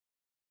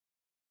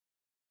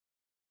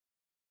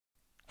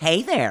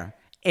Hey there,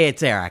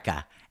 it's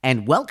Erica,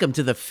 and welcome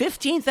to the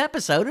 15th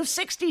episode of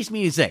 60's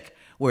Music,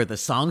 where the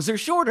songs are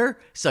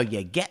shorter, so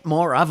you get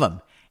more of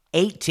them.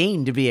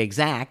 18 to be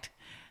exact.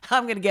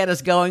 I'm going to get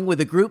us going with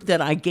a group that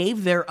I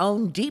gave their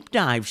own deep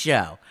dive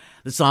show.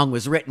 The song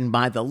was written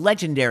by the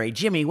legendary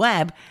Jimmy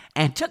Webb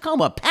and took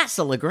home a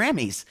passel of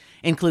Grammys,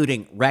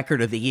 including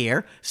Record of the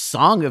Year,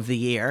 Song of the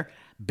Year,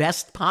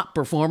 Best Pop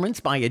Performance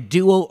by a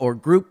Duo or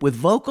Group with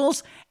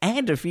Vocals,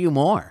 and a few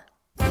more.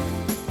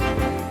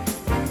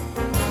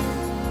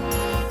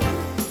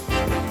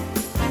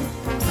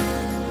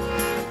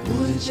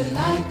 Would you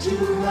like to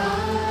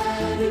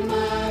ride in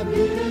my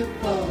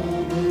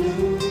beautiful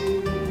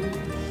balloon?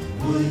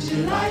 Would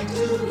you like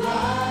to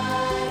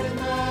ride in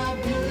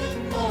my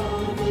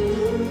beautiful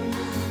balloon?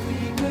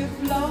 We could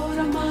float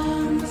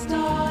among the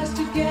stars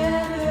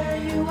together,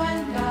 you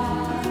and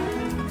I.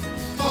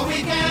 For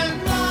we can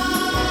fly.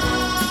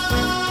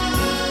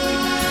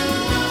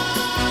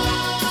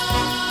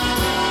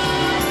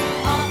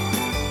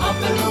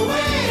 Up and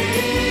away.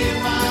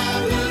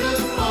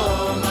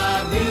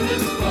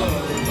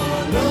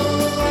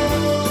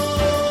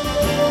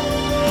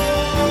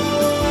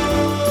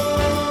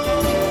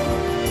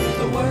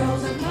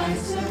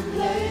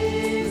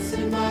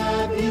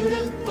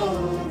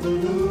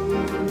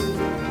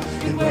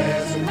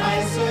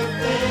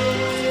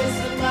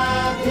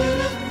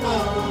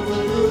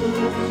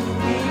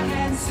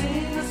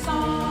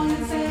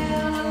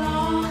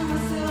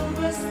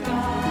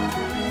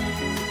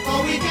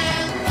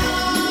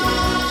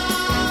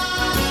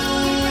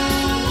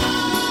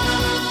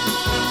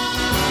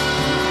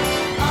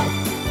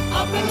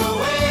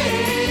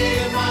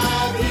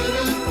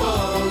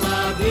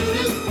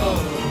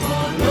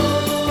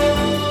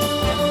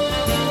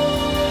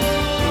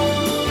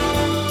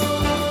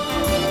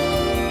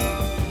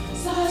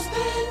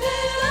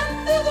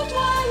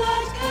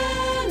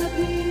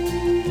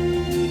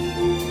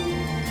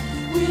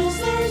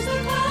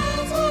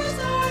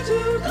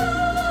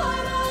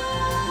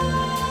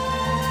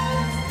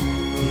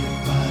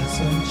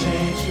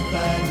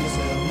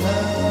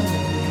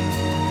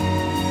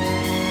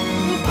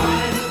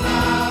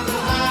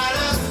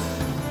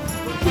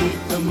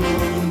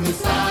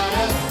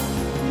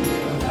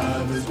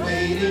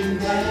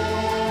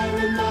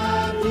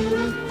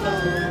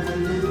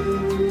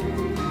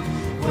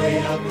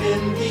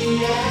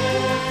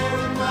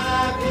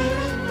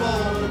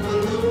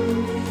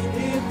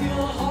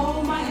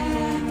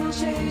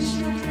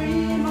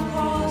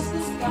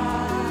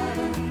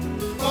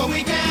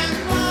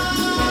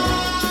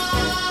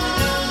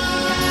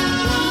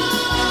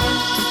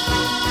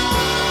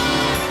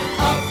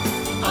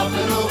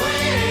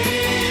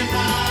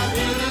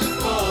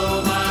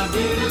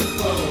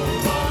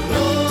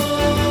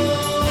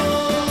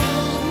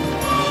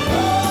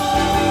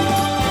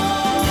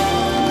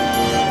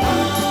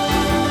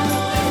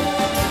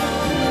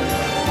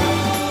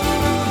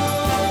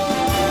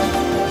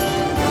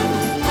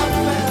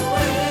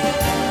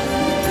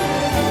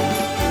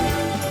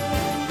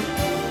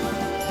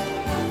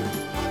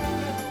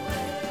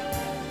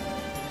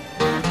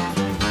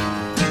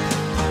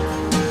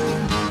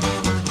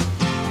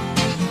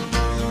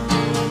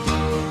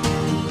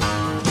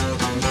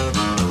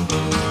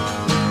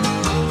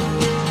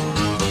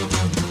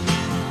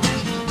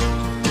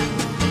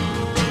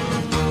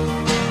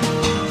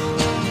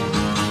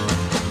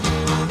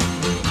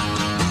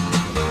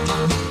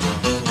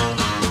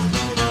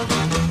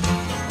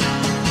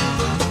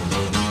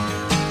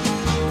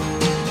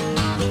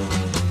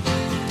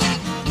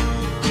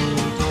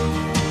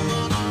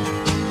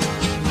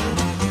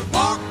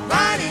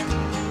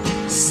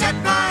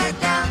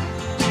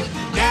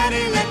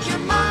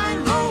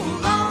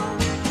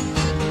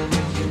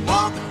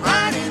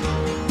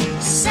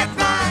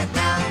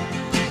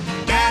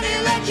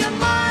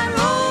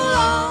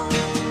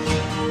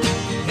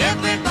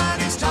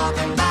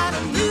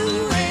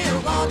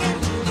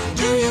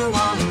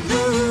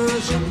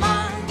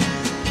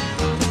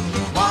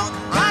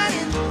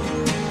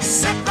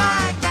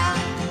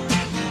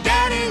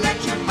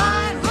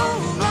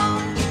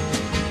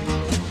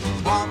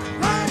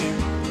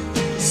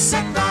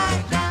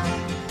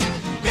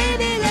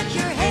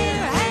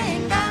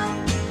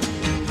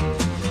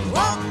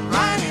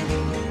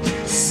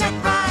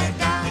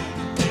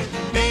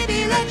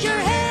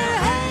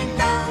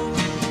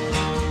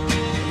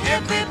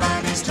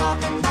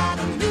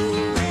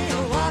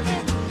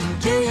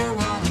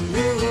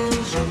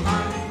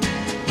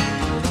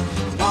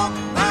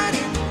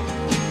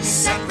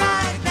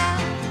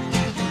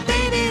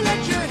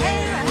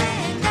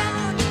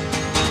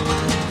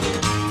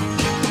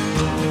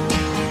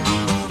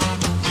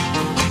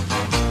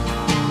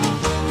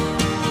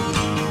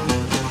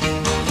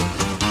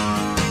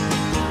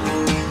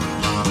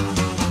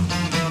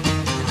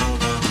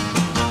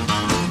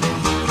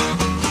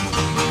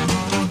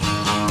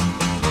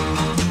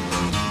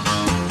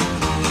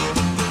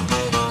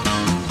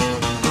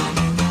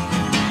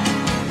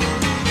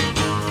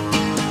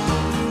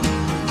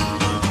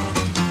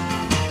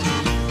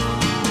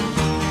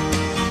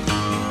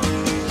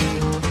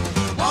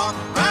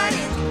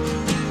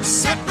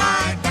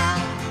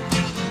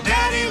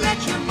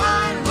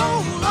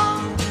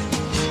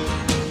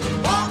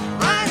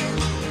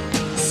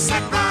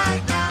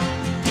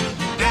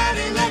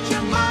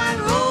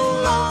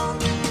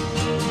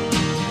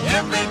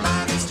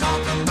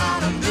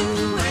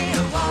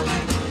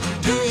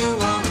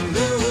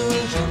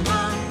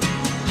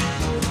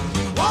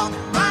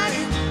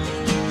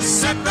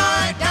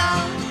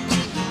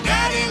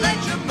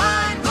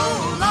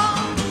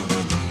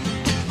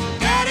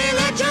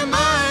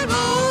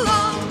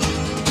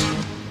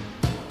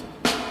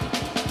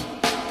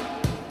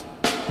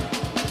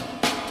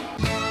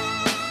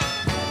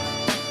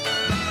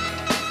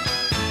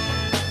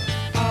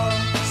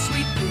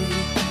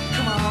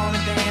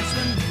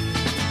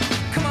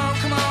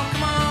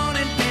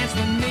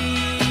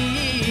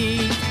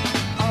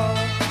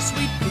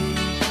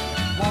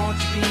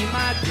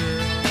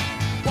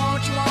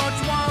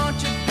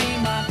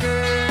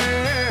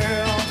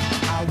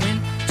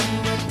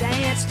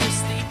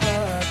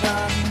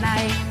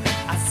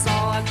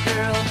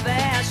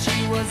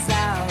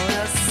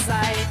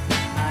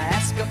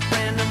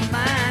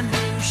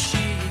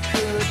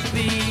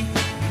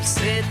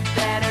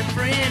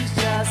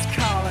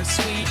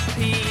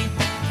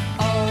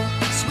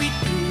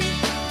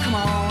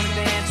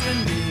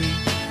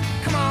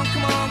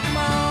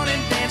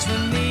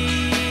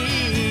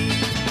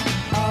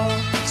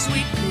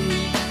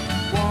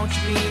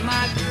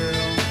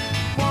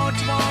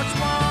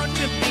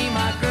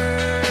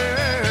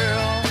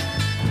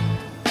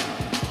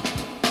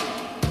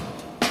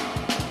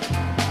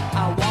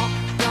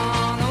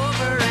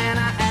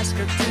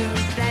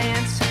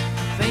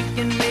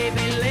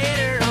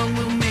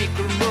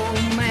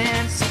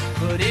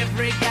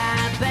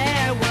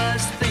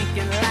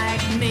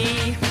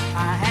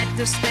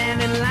 to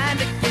stand in line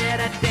to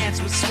get a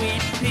dance with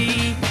Sweet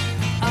Pea.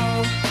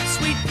 Oh,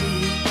 Sweet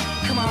Pea,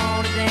 come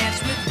on and dance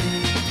with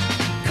me.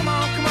 Come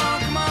on, come on,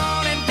 come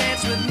on and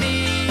dance with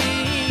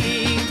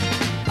me.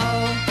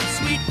 Oh,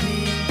 Sweet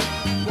Pea,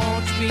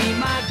 won't you be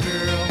my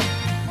girl?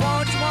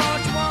 Won't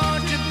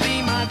you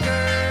be my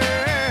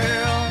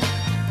girl?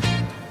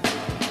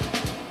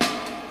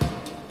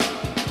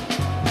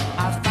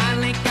 I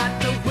finally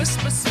got to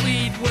whisper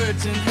sweet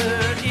words in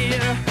her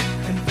ear,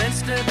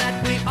 convinced her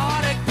that we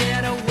ought to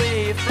get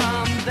away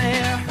from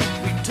there.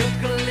 We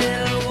took a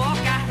little walk,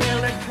 I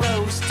held her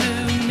close to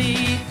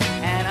me,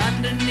 and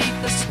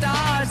underneath the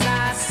stars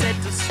I said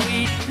to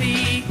Sweet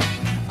Pea,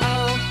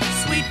 oh,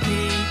 Sweet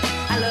Pea,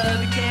 I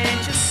love you,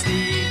 can't you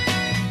see?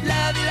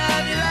 Love you,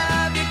 love you,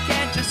 love you,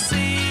 can't you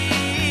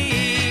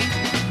see?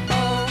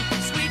 Oh,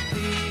 Sweet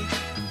Pea,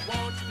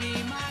 won't you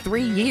be my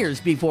 3 years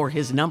before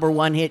his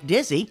 #1 hit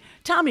Dizzy,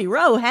 Tommy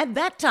Roe had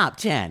that top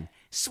 10,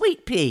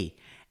 Sweet Pea,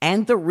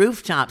 and the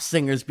Rooftop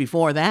Singers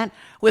before that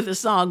with a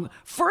song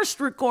first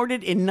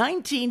recorded in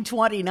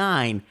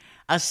 1929,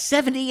 a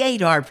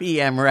 78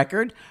 RPM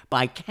record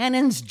by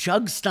Cannon's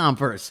Jug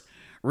Stompers,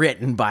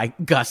 written by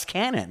Gus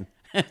Cannon.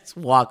 Let's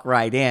walk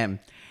right in.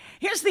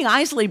 Here's the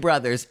Isley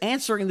Brothers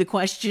answering the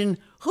question,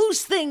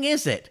 whose thing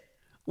is it?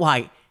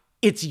 Why,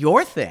 it's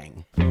your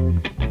thing.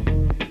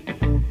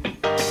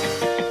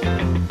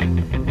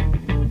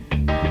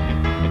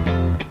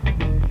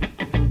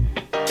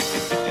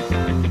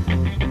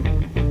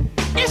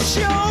 It's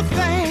your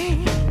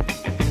thing.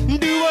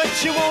 Do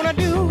what you wanna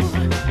do.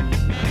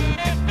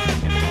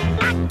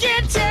 I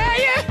can't tell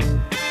you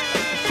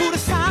who to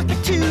sock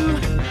it to.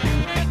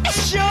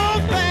 It's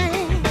your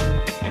thing.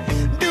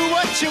 Do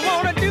what you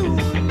wanna do.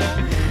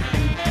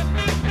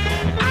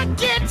 I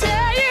can't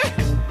tell you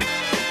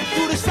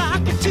who to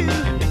sock it to.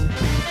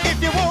 If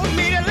you want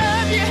me to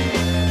love you,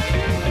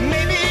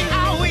 maybe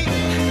I'll wait.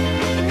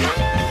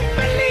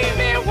 Believe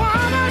me,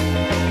 woman,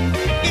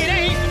 it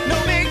ain't no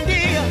big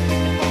deal.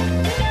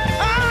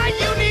 Oh,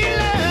 you need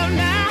love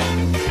now,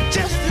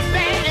 just as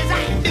bad as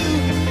I do.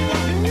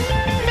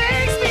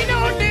 Makes me no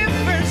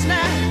difference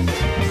now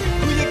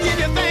who you give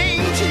your thing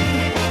to.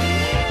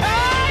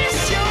 Oh,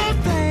 it's your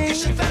thing.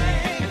 It's your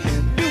thing.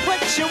 Do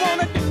what you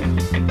wanna do.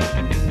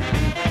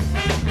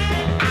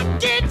 I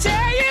can't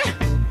tell you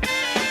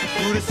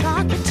who to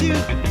talk to.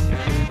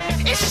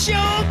 It's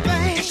your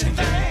thing. It's your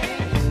thing.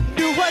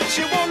 Do what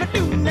you wanna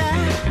do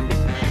now.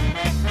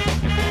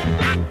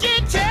 I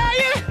can't tell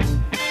you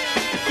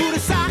who to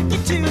sock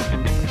it to.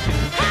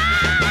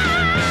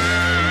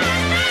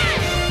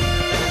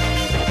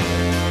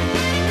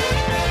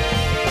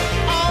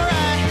 All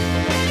right.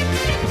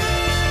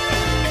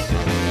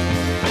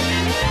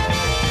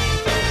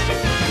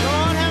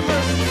 Lord have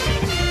mercy.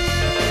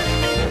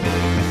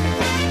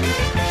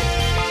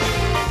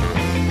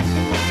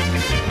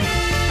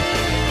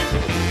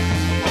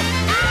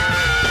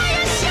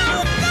 It's your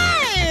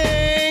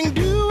thing.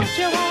 Do what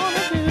you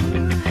wanna do.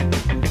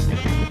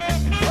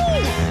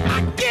 Ooh, I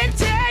can't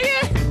tell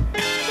you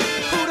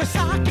who to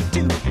sock it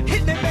to.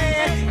 Hit the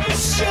band.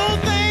 It's your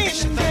thing.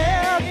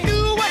 Yeah, do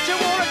what you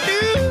wanna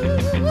do.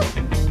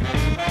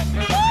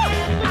 Ooh,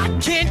 I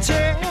can't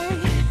tell you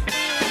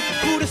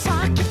who to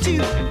sock it to.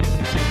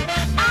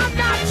 I'm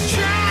not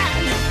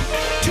trying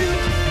to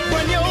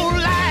run your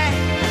life.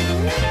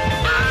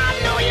 I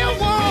know you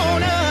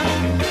wanna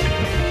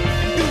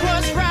do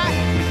what's right.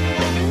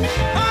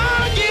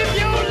 Oh, give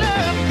your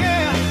love,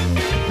 girl,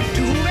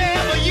 to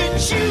whoever you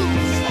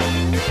choose.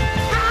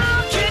 How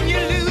can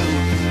you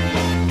lose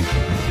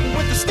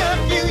with the stuff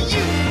you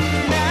use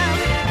now?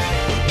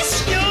 It's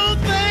your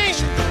thing.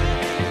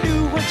 Do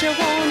what you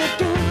wanna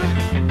do.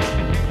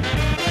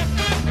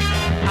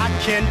 I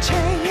can't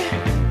tell you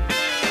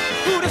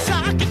who to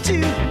sock it to.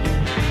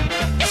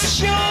 It's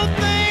your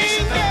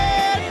thing,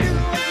 yeah. Do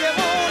what you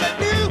wanna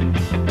do.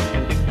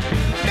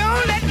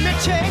 Don't let me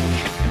tell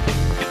you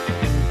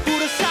who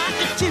to sock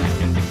it to.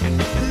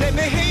 Let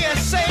me hear you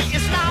say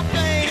it's my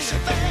thing. It's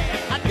your thing.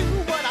 I do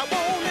what I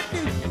wanna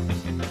do.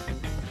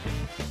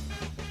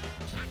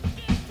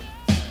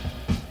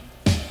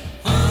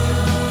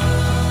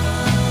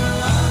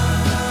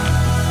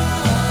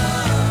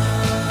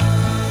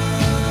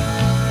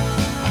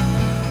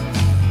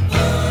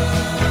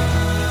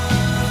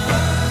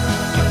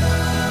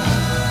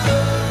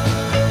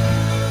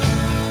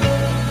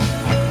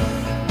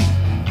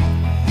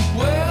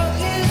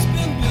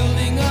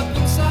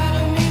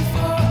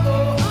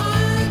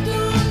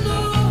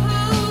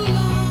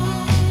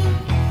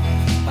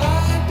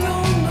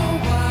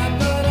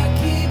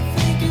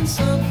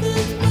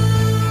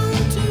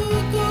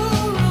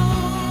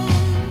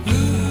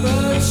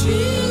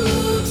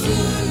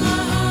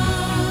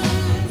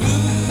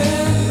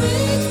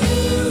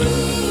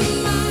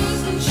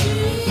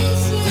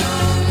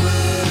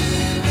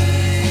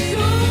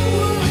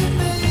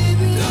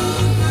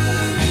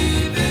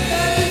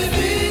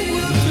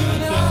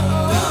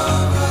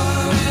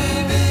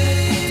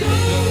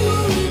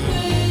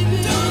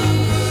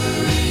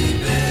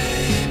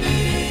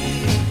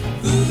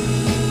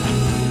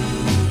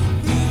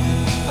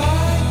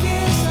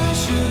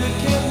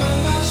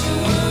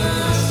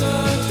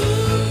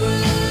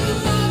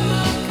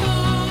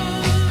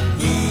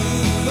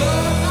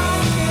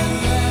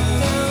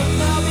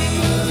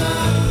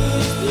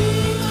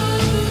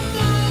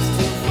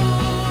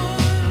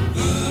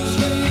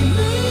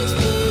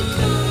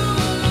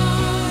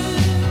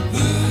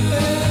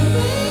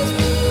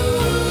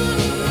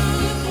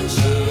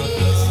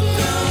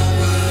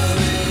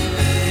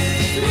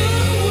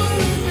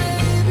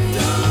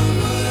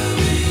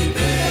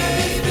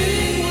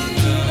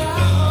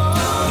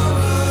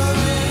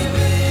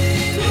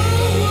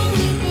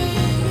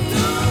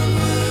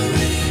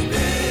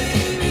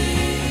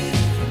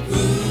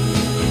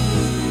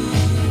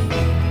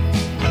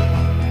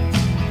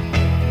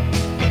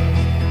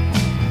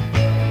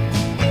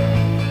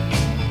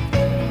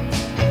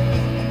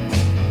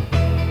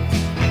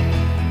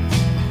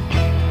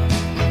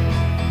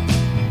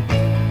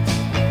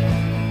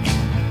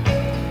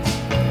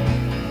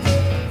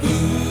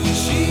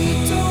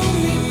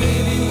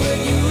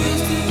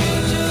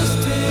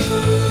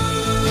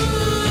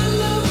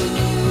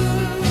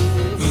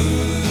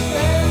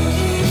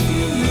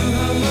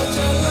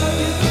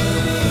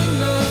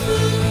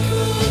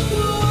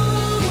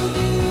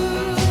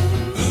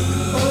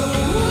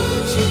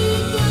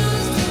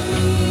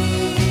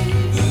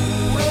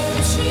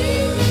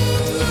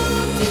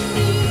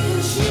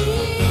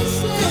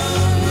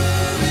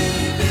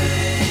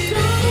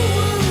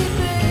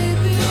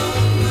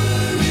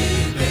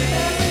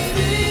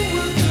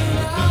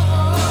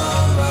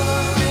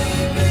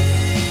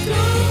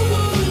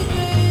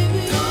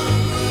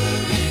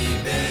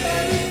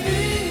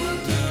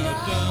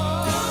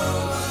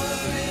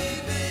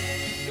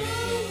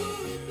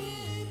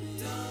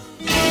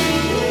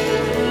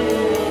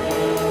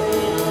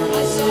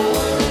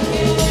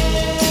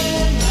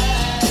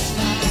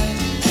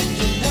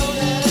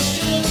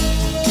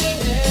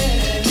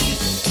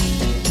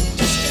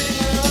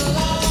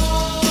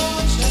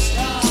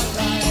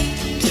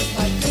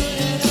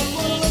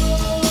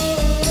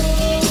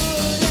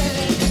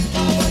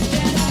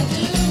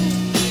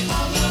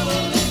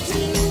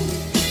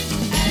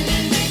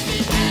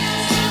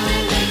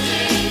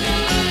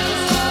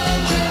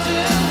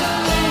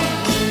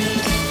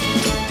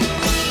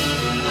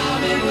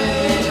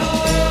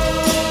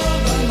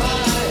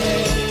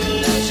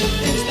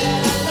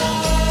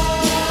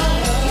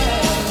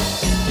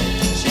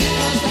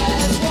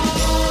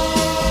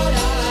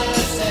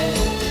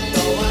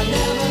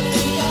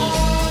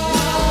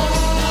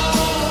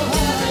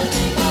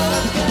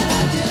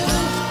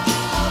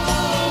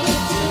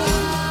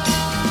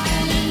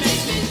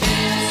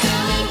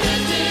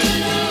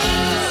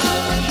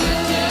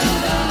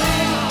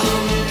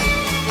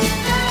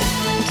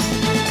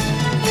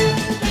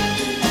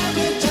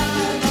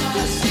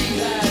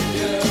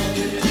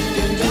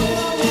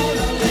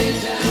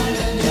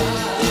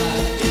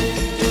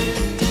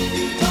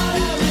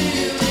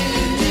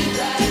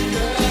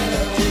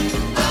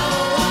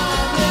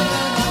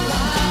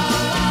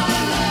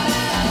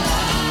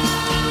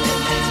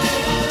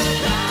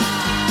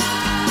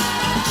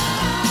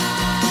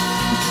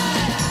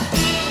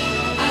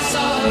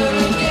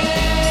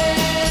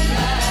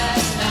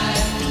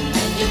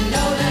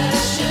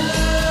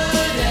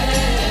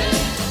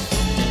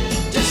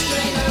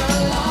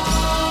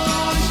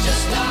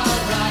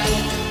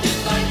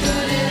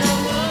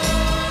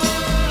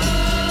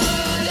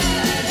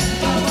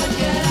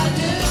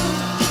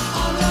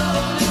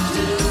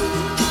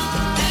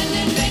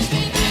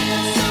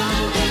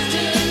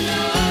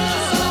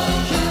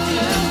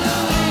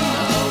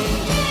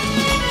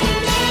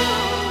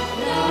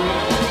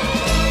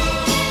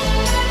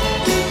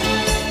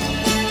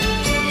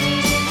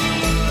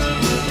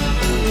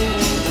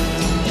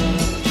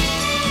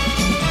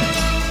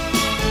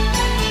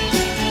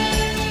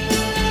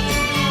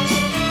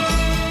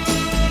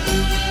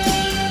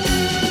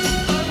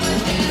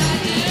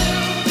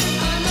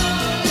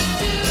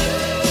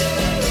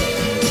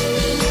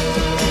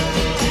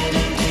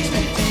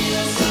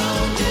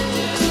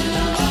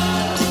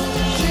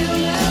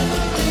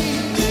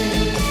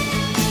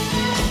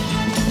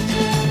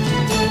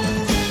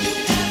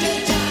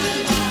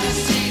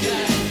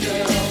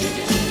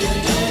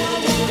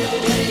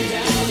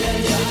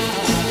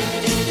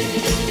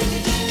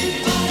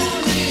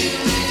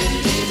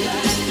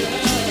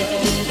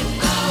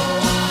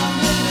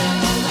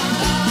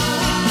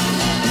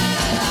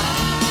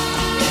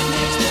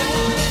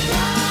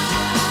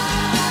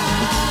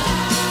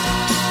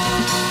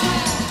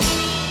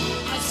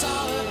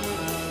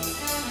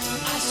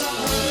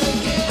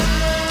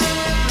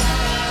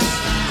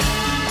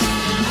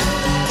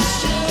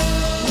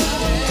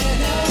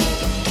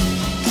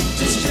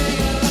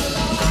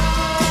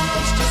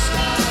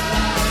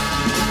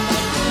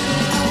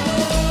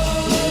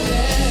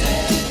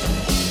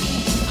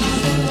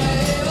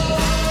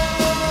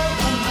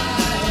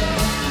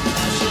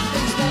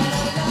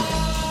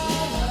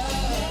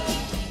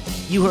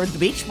 You heard the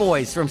Beach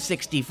Boys from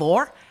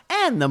 64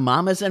 and the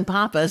Mamas and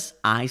Papas,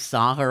 I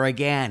Saw Her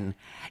Again.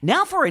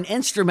 Now for an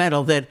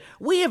instrumental that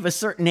we of a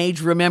certain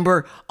age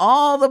remember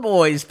all the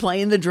boys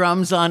playing the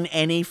drums on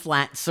any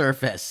flat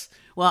surface.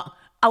 Well,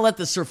 I'll let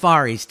the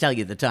Surfaris tell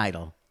you the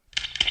title.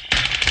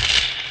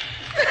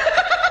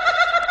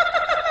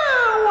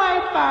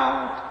 Wipe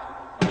out.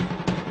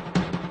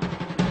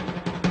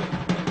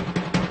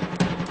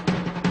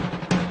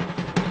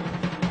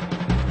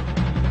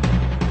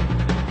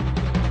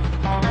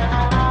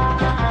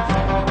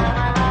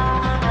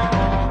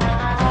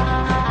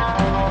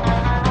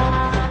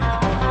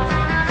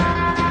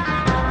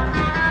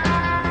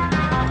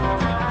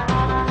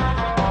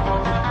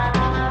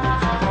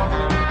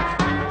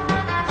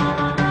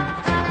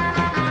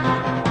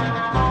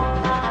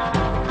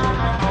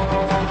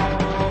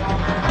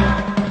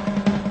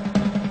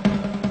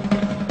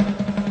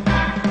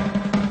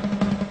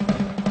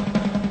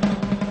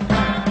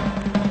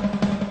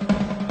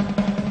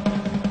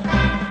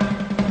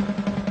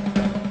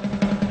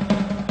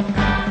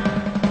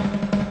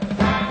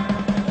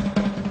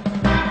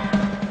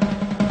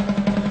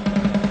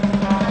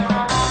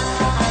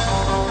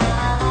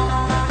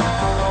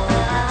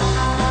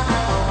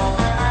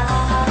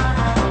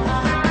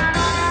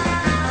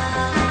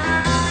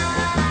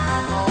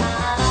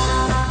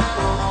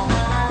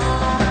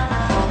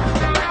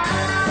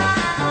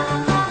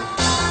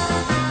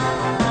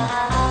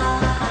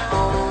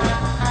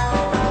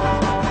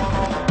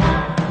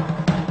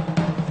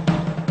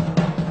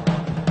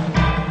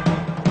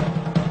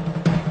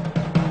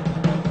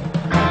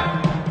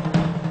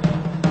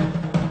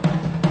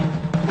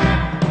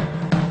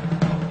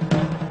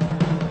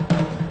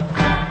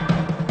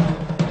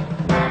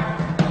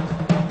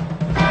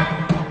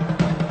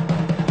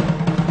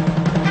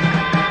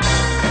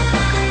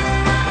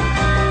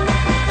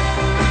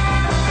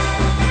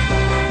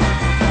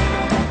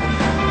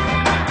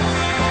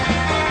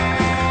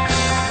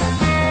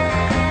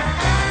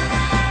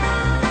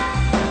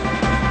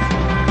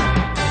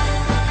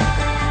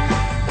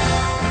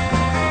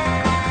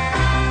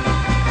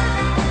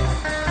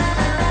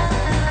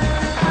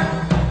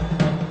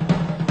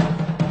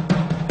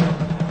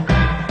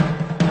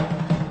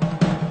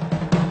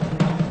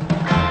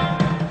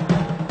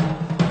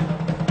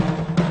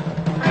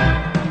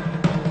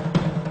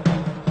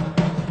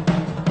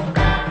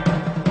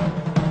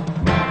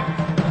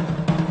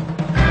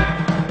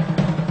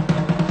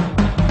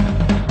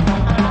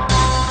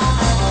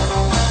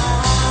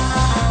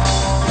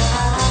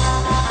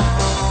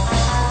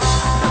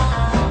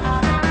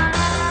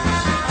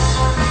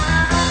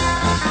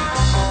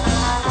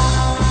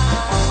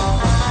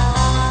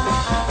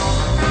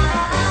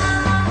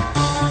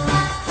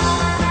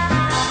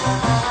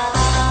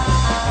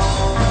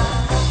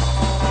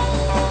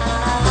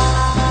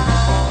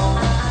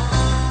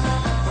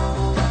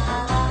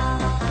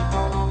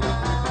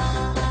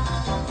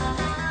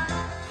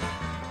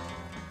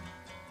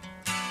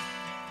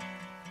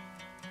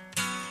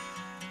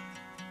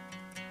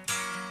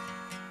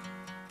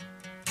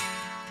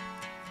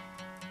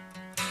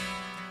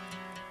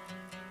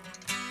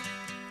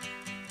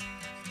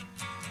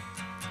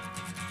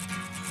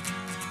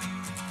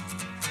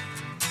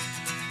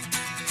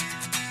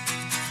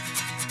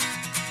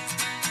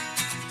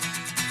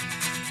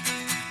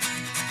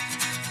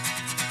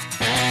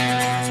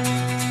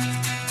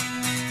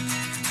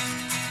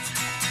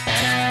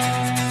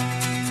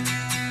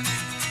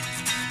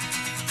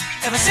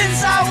 Ever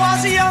since I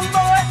was a young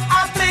boy,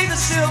 I played the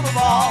silver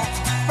ball.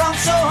 From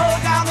Soho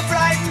down to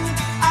Brighton,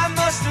 I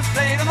must have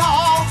played them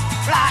all.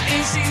 But I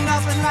ain't seen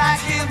nothing like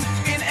him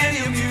in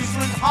any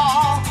amusement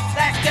hall.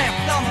 That deaf,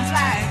 dumb, and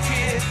blind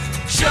kid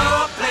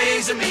sure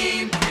plays a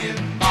mean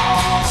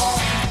pinball.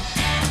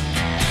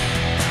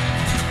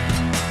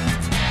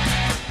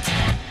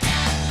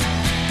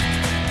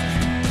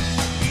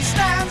 He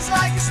stands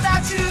like a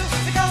statue,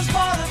 becomes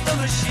part of the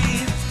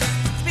machine.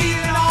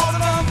 Feeling all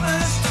the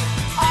bumpers,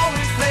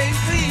 always plays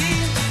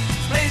clean.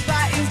 Plays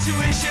by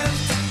intuition,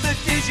 the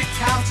digit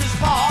counters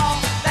fall.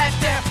 That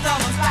deaf,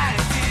 dumb, and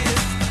blind kid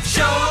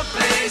sure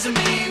plays a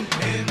mean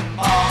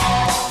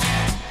pinball.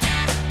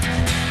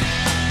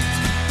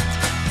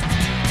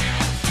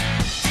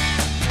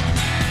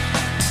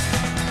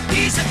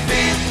 He's a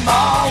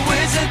pinball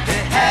wizard,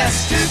 there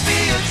has to be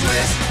a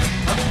twist.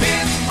 A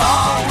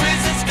pinball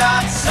wizard's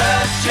got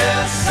such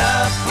a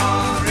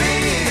supple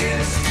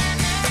wrist.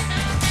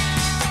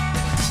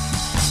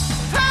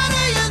 How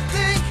do you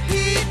think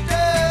he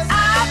does?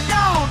 I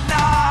don't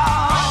know.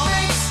 What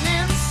makes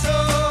him so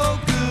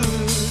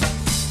good?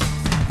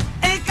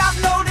 Ain't got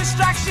no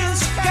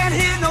distractions, can't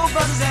hear no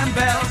buzzes and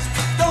bells.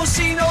 Don't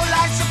see no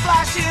lights are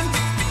flashing,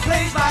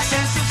 plays by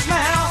sense of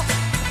smell.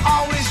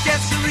 Always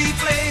gets a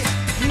replay,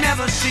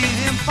 never seen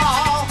him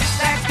fall.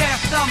 That deaf,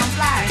 dumb, and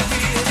blind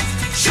kid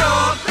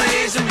sure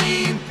plays a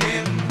mean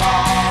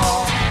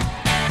pinball.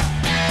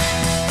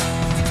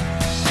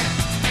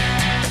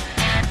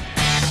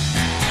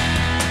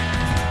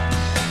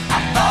 I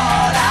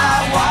thought I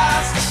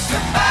was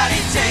the body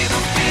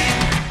table king,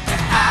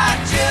 and I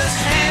just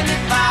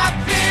handed my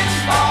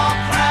pinball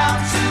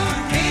crown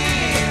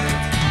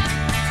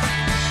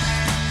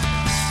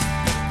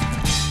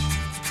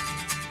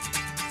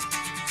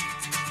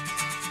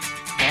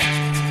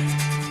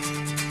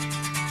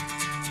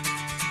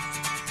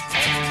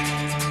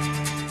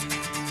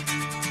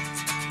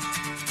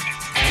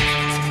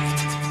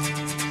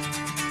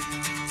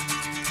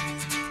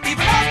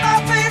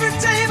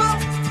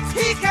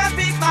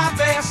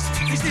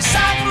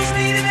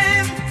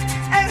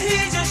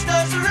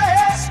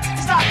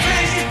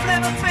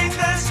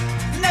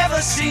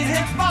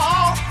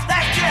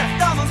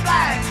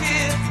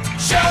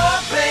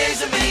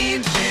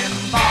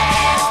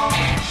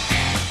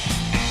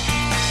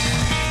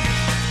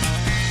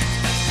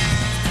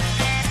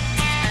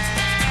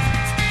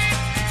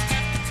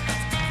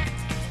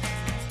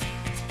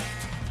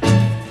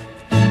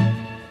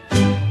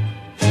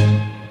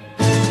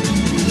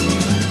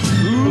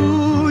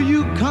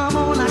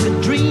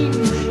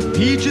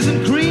peaches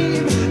and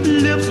cream,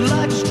 lips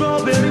like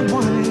strawberry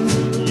wine.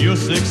 You're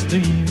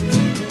 16,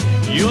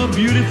 you're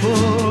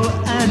beautiful,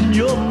 and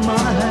you're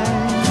mine.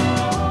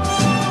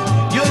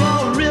 You're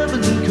all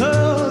ribbons and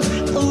curls,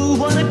 oh,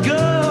 what a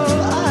girl,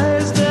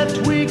 eyes that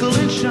twinkle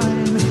and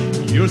shine.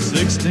 You're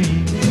 16,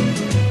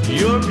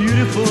 you're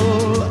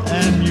beautiful,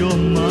 and you're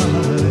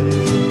mine.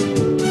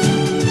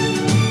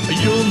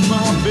 You're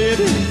my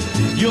baby,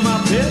 you're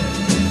my pet.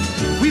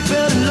 We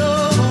fell in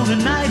love on the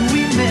night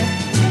we met.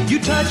 You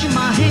touching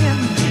my hand,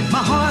 my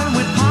heart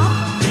went pop.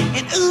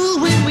 And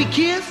ooh, when we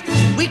kissed,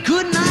 we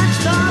could not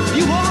stop.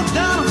 You walked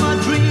out of my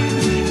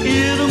dreams,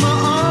 into my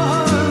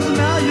arms.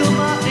 Now you're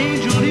my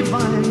angel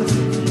divine.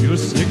 You're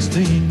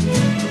 16,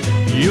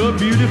 you're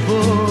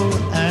beautiful,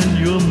 and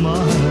you're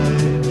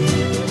mine.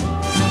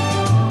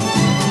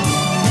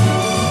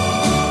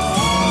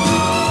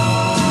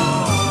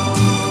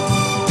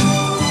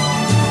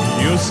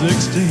 You're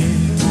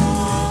 16,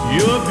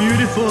 you're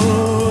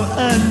beautiful,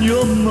 and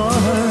you're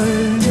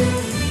mine.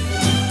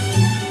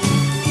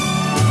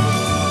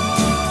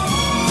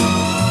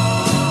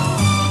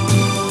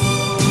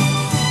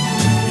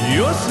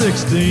 You're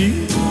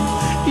 16,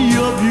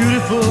 you're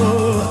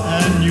beautiful,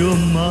 and you're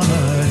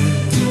mine.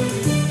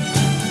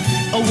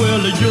 Oh,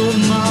 well, you're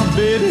my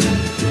baby,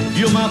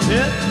 you're my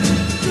pet.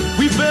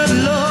 We fell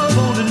in love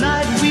on the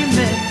night we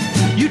met.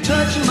 You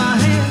touching my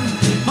hand,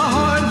 my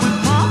heart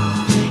went pop.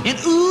 And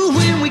ooh,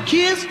 when we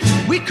kissed,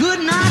 we could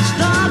not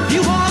stop.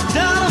 You walked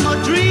out of my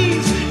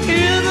dreams,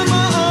 into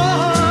my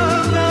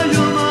arms. Now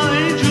you're my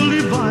angel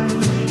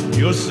divine.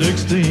 You're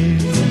 16,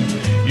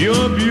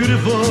 you're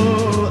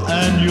beautiful,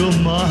 and you're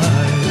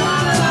mine.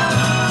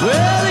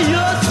 Well,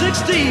 you're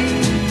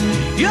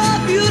 16, you're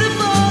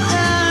beautiful,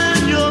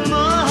 and you're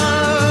mine.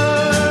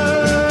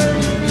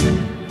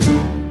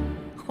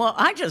 Well,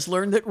 I just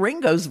learned that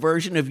Ringo's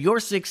version of You're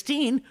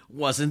 16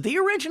 wasn't the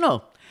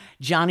original.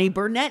 Johnny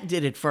Burnett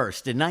did it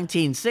first in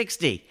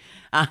 1960.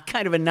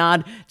 Kind of a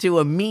nod to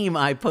a meme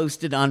I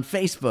posted on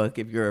Facebook.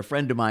 If you're a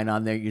friend of mine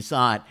on there, you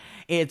saw it.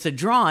 It's a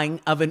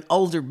drawing of an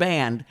older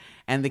band,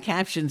 and the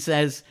caption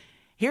says,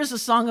 "Here's a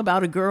song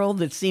about a girl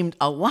that seemed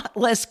a lot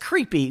less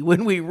creepy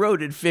when we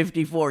wrote it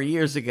 54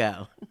 years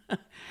ago."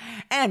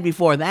 And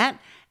before that,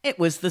 it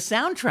was the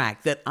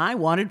soundtrack that I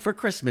wanted for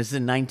Christmas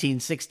in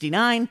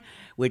 1969,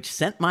 which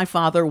sent my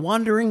father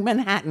wandering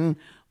Manhattan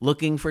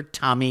looking for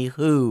Tommy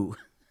Who.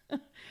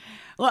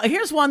 Well,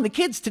 here's one the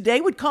kids today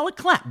would call a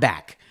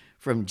clapback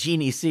from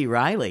Jeannie C.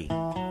 Riley. I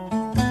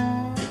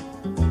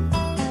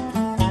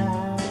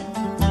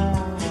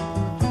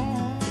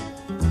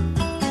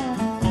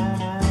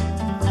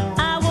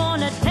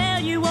want to tell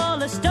you all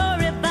a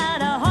story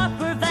about a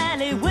Harper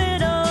Valley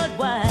widowed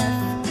wife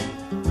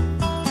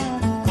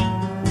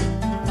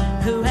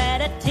who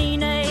had a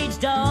teenage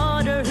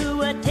daughter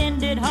who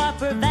attended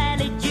Harper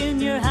Valley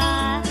Junior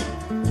High.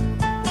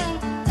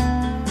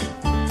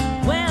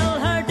 Well,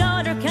 her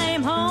daughter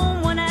came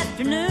home one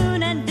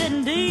afternoon and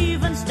didn't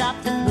even stop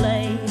to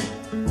play.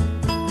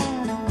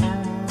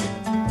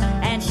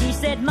 And she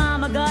said,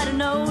 "Mama, got a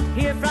note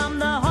here from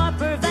the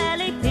Harper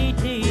Valley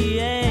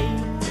PTA."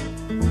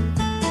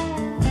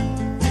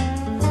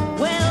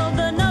 Well,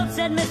 the note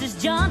said, "Mrs.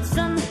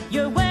 Johnson,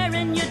 you're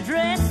wearing your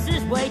dress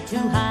is way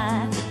too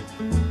high.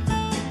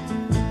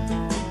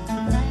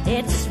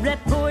 It's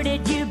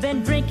reported you've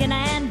been drinking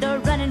and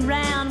running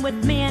round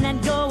with men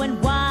and going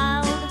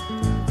wild.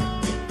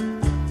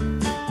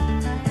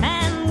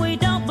 And we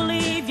don't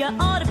believe you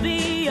ought to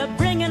be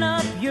bringing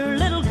up your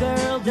little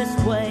girl this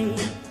way."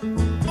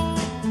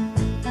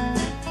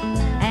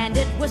 And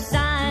it was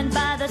signed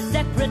by the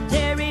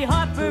secretary,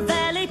 Harper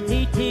Valley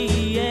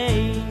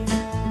PTA.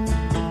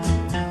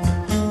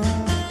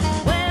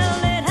 Well,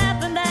 it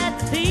happened that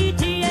the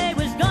PTA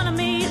was gonna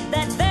meet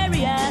that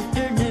very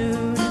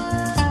afternoon.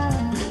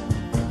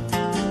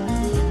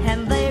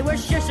 And they were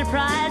sure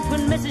surprised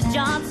when Mrs.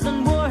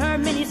 Johnson wore her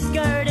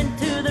miniskirt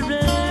into the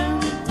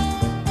room.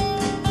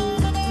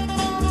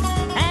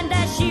 And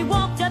as she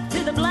walked up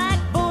to the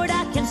blackboard,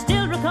 I can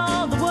still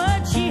recall the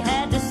words she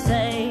had to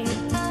say.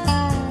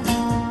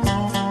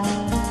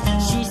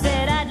 She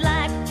said, "I'd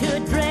like to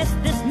address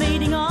this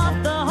meeting off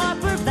the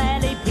Harper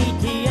Valley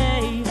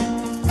PTA.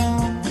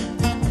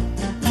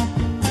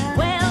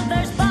 Well,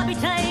 there's Bobby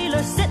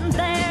Taylor sitting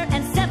there,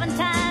 and 7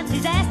 times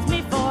he's asked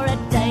me for a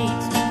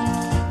date.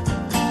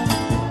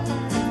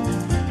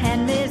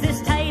 And Mrs.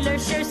 Taylor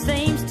sure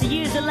seems to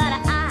use a lot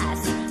of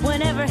ice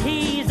whenever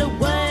he's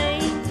away.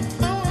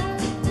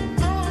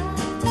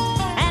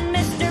 And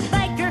Mr.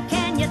 Baker,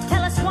 can you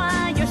tell us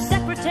why your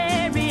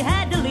secretary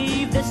had to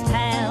leave this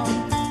town?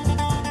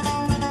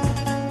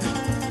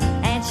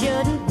 And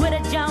shouldn't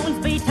Widow Jones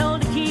be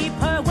told to keep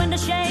her window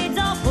shades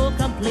all pulled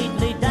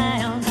completely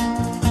down?"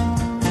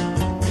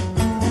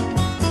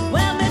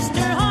 Well,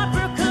 Mr.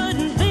 Harper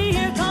couldn't be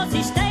here 'cause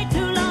he stayed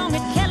too long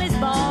at Kelly's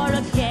bar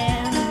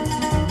again.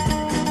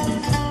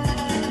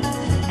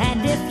 And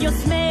if you'll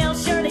smell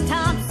Shirley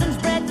Thompson's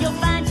breath, you'll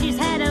find she's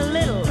had a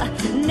little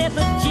nip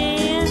of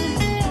gin.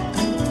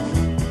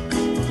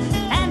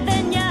 And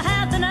then you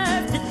have the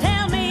nerve to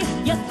tell me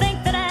you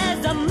think that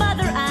as a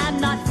mother I'm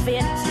not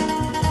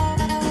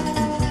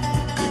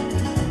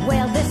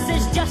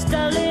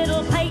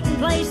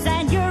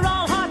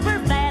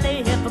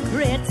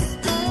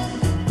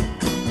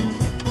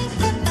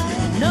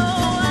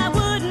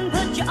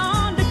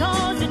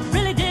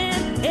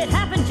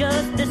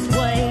this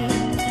way.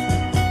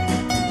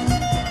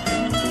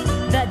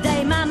 The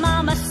day my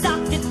mama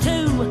socked it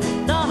to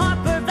the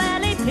Harper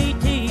Valley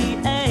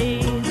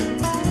PTA.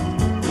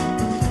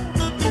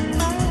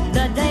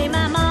 The day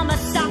my mama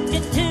socked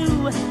it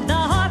to the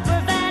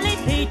Harper Valley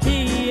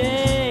PTA.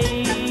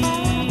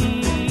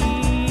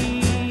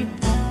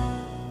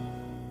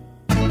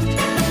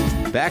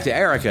 Back to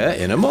Erica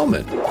in a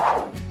moment.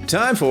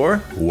 Time for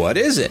What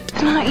Is It?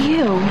 It's not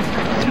you.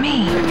 It's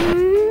me.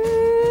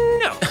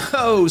 No.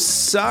 Oh,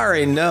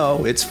 sorry,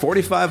 no. It's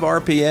 45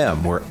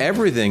 RPM, where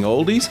everything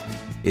oldies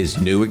is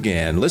new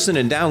again. Listen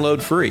and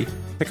download free.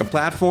 Pick a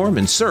platform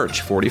and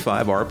search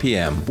 45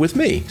 RPM with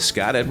me,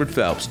 Scott Edward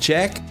Phelps.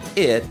 Check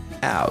it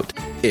out.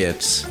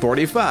 It's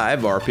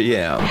 45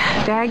 RPM.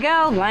 There I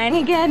go, lying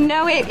again.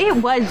 No, it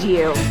was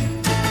you.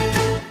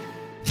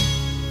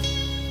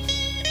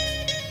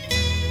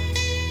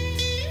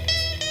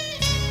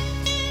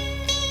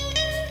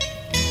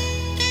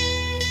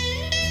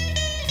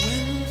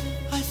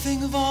 I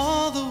think of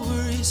all the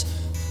worries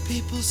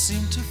people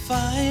seem to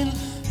find,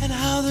 and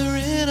how they're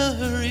in a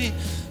hurry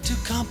to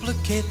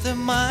complicate their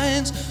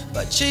minds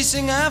by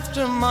chasing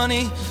after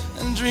money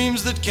and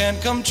dreams that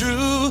can't come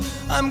true.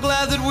 I'm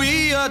glad that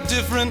we are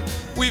different,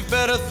 we've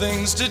better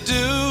things to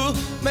do.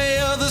 May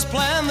others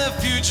plan their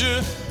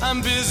future,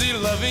 I'm busy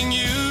loving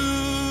you.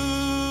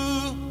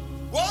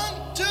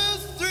 1, 2,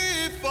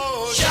 3,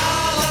 4.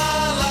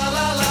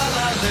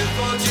 Sha-la-la-la-la-la, live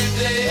for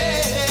today.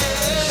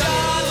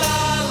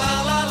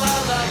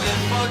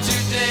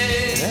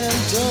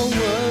 Don't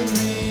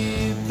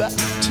worry about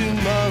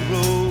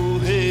tomorrow,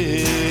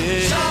 hey.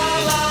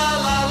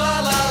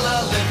 Sha-la-la-la-la-la,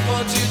 live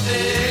for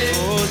today.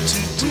 For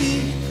today,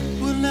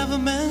 we're never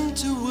meant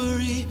to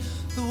worry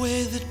the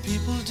way that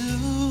people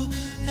do.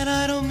 And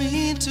I don't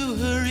mean to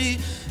hurry,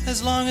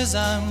 as long as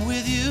I'm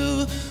with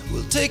you.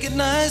 We'll take it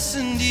nice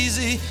and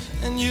easy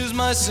and use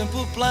my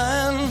simple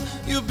plan.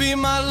 You'll be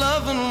my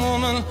loving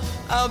woman,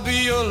 I'll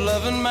be your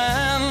loving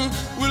man.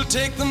 We'll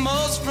take the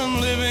most from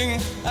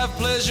living, have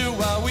pleasure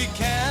while we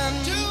can.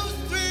 2,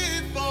 3,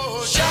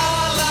 4.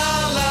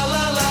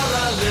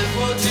 Sha-la-la-la-la-la, live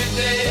for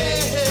today.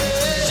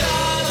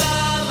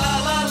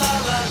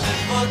 Sha-la-la-la-la-la,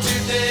 live for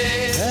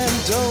today. And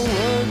don't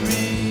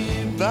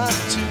worry about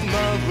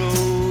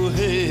tomorrow,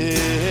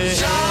 hey.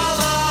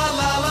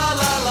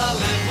 Sha-la-la-la-la-la,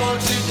 live for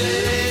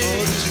today.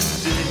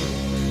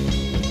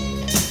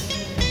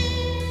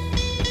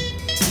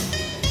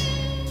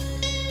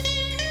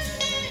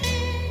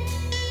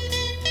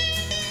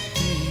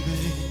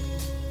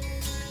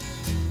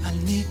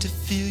 To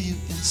feel you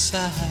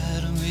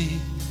inside of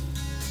me,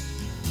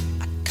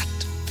 I got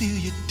to feel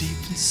you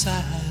deep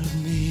inside of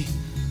me.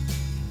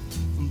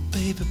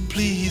 Baby,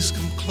 please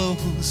come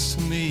close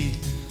to me.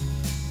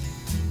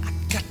 I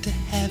got to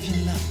have you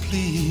now,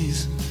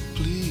 please.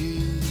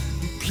 Please,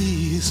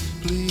 please,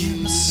 please. Give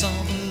me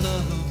some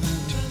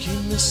love. To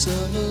give me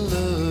some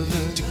love.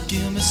 To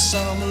give me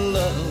some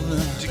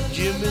love. To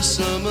give me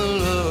some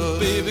love.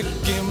 Baby,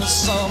 give me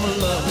some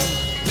love.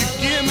 To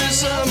give me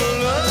some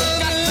love.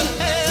 Got to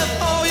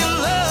have all your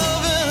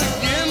loving.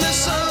 Give me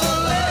some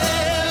love.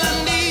 I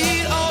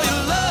need all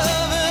your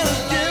loving.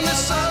 Give me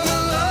some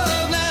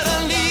love. That I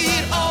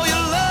need all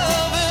your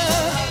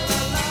loving.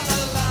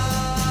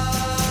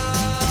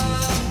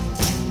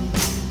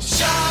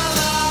 Sha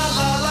la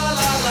la la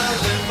la la,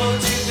 live for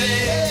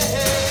today.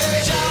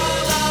 Sha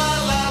la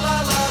la la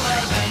la la,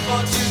 live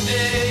for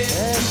today.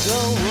 And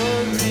don't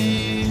worry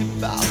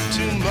about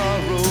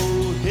tomorrow.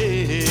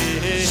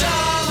 Hey. Sha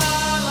la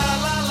la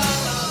la la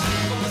la.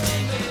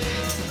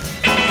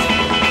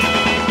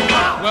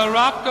 Well,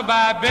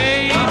 rock-a-bye,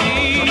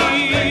 baby,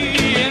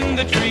 in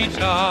the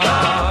treetop.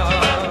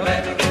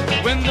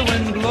 When the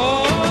wind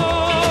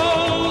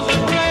blows, the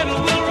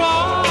cradle will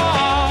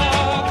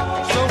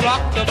rock. So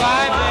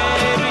rock-a-bye,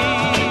 baby,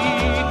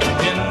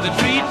 in the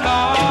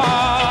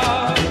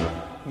treetop.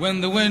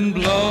 When the wind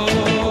blows.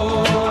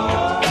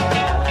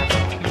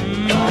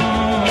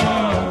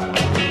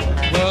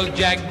 Well,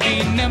 Jack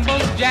be nimble,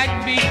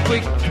 Jack be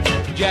quick.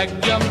 Jack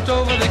jumped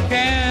over the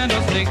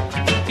candlestick.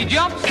 He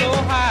jumped so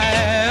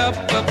high up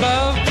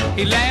above,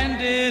 he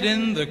landed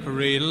in the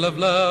cradle of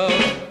love.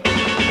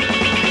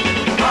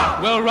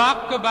 Well,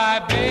 rock-a-bye,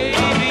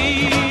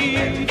 baby,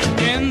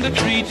 in the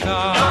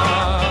treetop.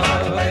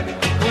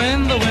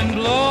 When the wind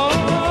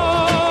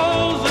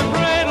blows, the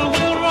cradle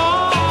will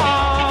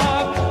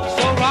rock.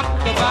 So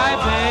rock-a-bye,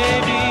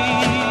 baby,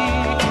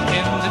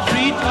 in the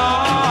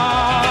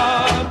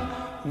treetop.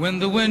 When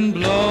the wind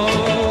blows.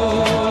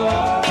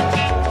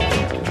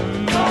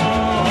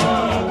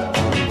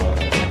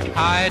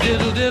 Hi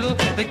diddle diddle,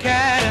 the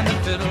cat and the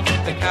fiddle.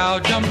 The cow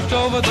jumped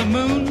over the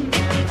moon,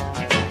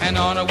 and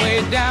on her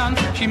way down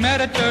she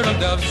met a turtle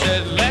dove.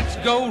 Said, let's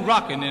go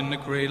rockin' in the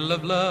cradle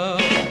of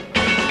love.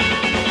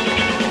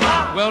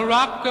 Well,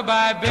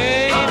 rock-a-bye,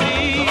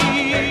 baby,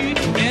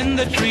 in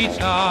the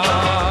treetop.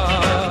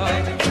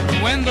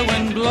 When the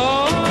wind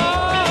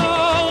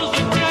blows,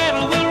 the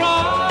cradle will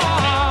rock.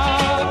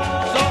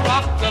 So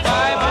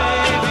rock-a-bye,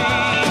 baby,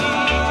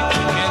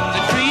 in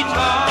the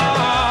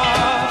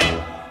treetop.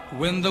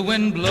 When the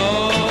wind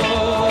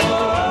blows.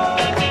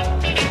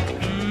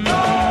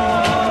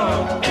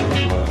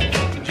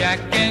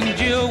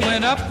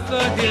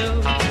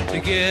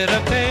 handed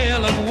a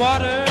pail of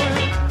water.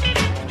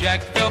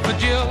 Jack fell for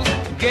Jill,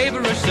 gave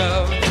her a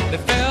shove. They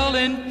fell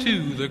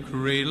into the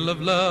cradle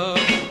of love.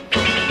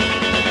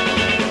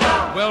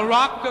 Well,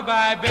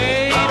 rock-a-bye,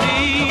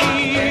 baby,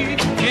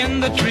 in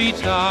the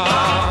treetop.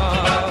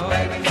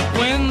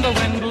 When the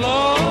wind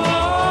blows,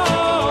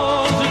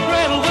 the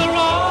cradle will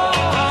rock.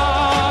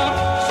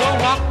 So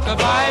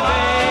rock-a-bye,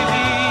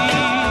 baby,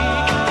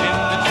 in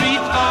the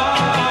treetop.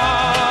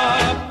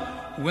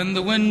 When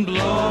the wind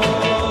blows.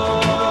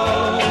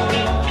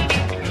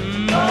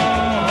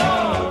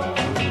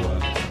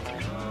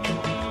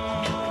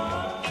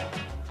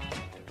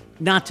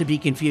 Not to be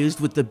confused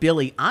with the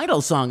Billy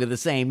Idol song of the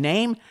same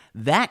name,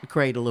 that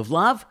Cradle of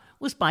Love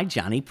was by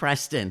Johnny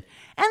Preston.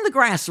 And the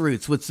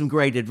Grassroots with some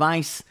great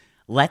advice,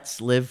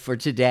 let's live for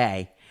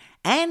today.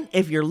 And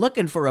if you're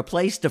looking for a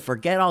place to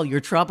forget all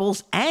your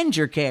troubles and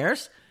your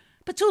cares,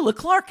 Petula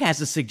Clark has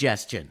a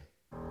suggestion.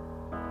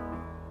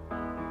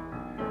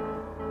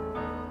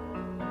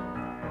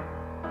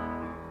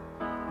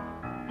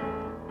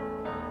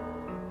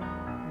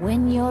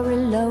 When you're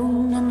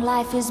alone and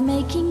life is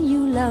making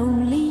you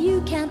lonely, you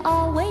can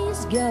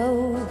always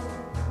go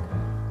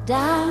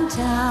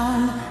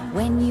downtown.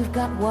 When you've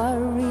got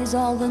worries,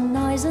 all the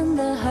noise and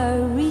the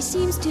hurry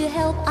seems to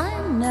help, I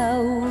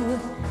know.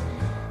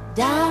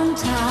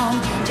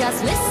 Downtown,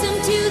 just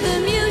listen to the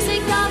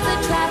music of the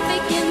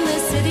traffic in the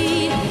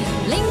city.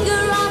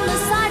 Linger on the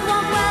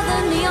sidewalk where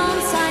the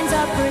neon signs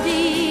are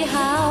pretty.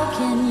 How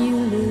can you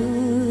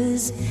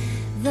lose?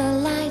 The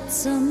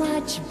lights are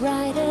much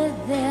brighter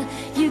there.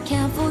 You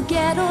can't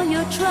forget all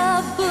your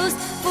troubles,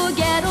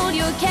 forget all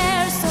your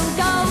cares. So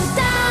go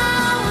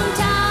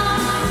downtown.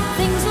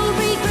 Things will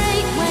be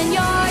great when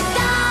you're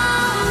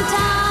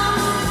downtown.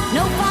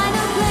 No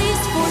finer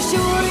place for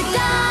sure.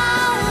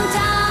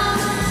 Downtown,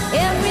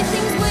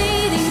 everything's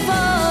waiting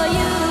for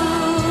you.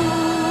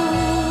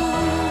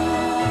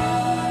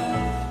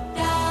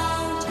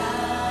 Downtown.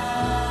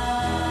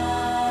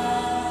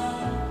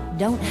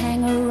 Don't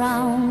hang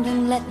around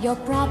and let your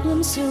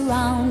problems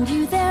surround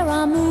you. There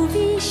are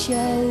movie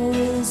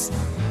shows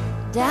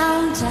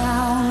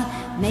downtown.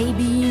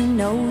 Maybe you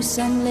know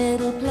some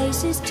little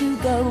places to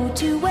go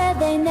to where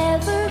they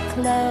never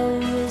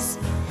close.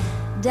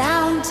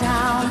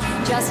 Downtown,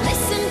 just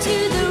listen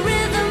to the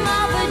rhythm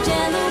of a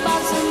gentle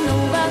bossa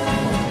nova.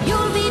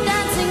 You'll be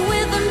dancing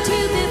with them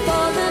too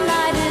before the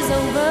night is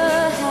over.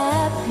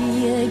 Happy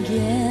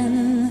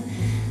again.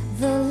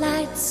 The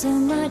lights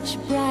are much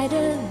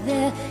brighter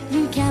there.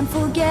 You can't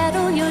forget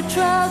all your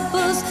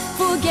troubles,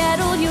 forget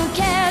all your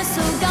cares.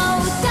 So go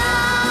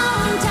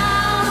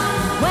downtown,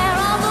 where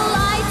all the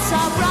lights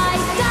are bright.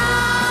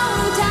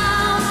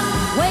 Downtown,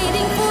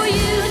 waiting for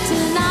you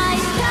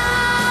tonight.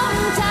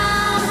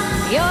 Downtown,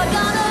 you're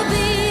gonna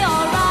be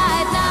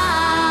alright now.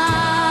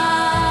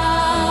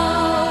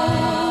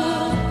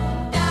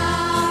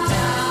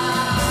 Downtown,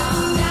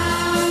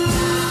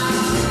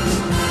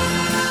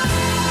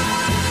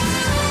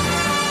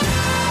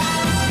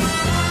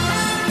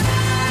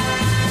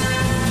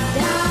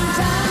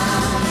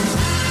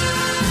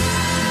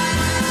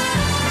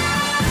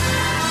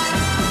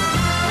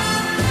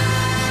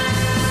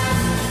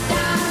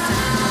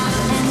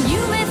 and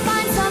you may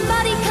find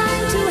somebody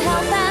kind to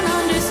help and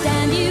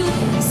understand you.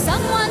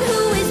 Someone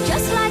who is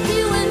just like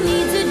you and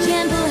needs a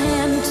gentle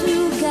hand to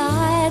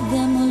guide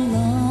them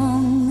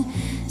along.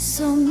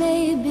 So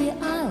maybe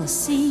I'll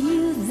see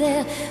you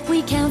there.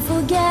 We can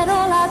forget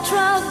all our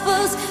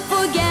troubles,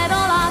 forget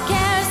all our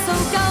cares. So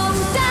go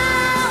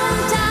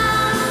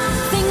downtown.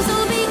 Things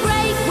will be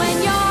great when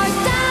you're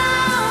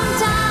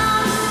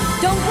downtown.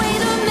 Don't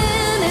wait a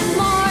minute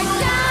more.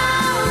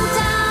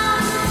 Downtown,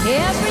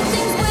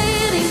 everything's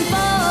waiting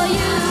for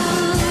you.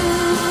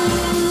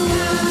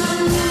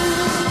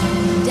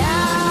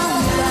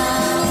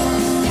 Downtown,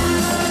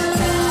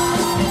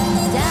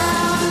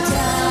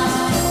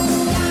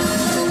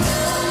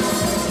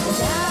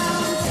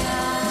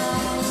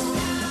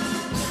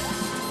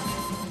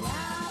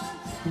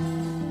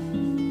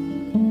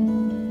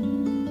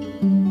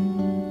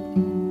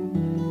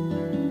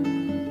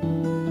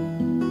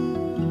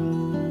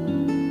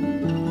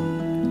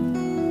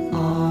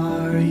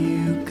 Are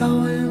you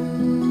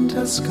going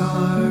to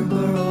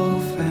Scarborough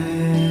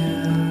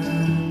Fair?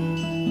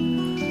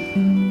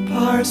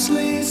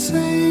 Parsley,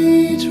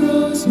 sage,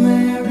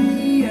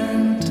 rosemary,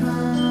 and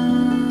thyme.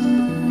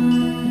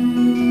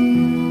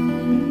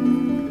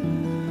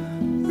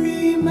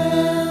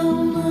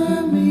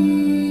 Remember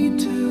me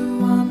to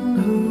one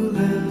who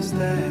lives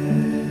there.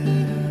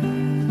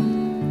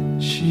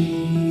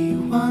 She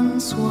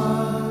once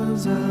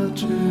was a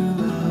true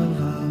love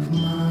of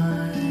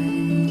mine.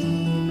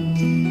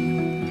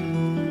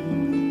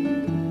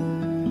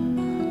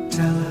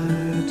 Tell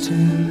her to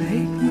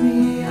make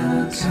me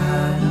a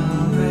kind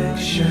of red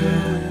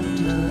shirt,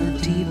 a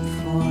deep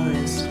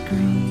forest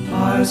green.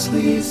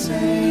 Parsley,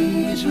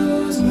 sage,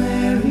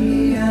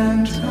 rosemary,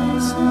 and thyme.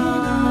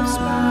 Sweet of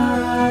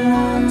sparrow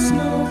and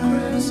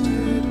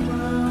snow-crested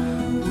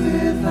cloud,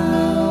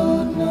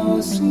 without no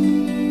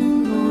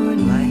seam or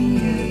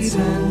need,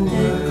 and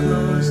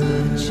echoes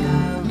the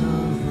child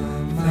of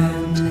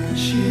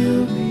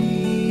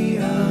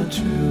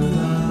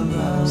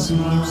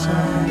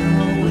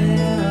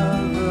unaware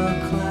of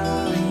a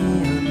cloudy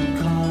and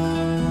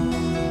calm.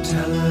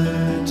 Tell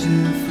her to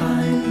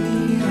find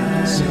me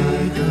a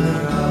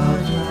savor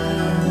of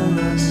land,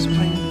 a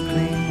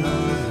sprinkling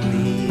of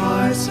leaves,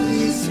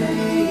 parsley,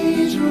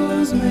 sage,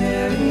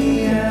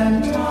 rosemary,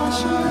 and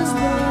Tasha's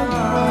the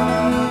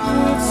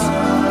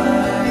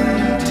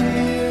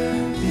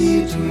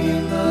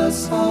between the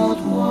salt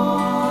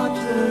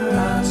water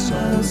and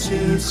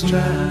salty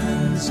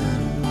strands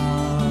and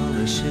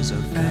polishes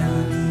of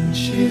pen,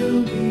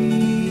 she'll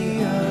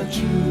be a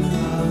true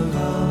love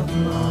of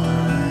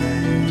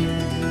mine.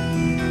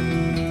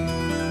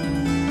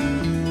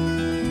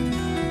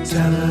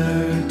 Tell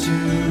her to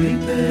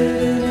reap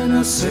it in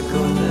a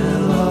sickle,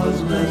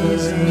 billows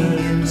blazing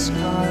in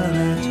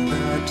scarlet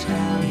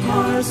battalion,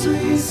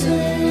 parsley,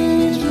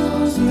 sage,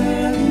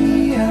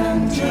 rosemary,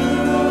 and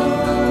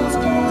geraniums,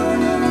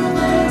 born of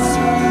the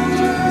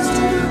soldiers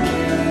to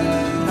kill,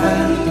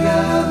 and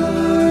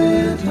gather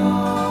it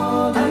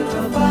all at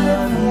the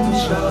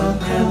bunch of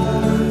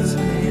peppers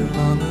they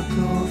long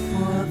ago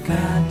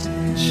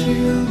forgotten.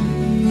 She'll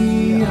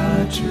be a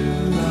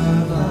true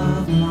love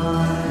of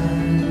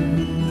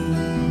mine.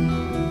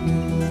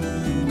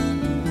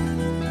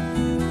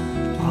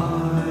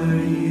 Are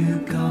you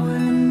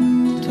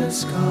going to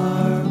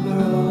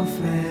Scarborough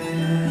Fair?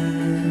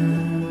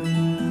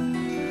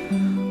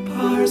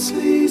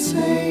 Parsley,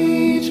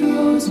 sage,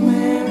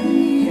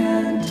 rosemary,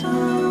 and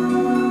thyme.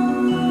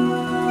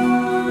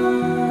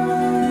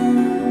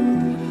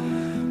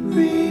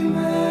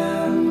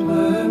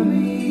 Remember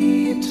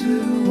me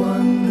to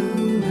one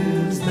who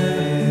lives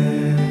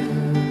there.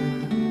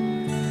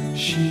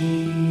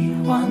 She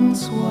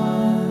once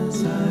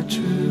was a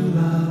true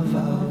love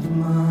of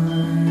mine.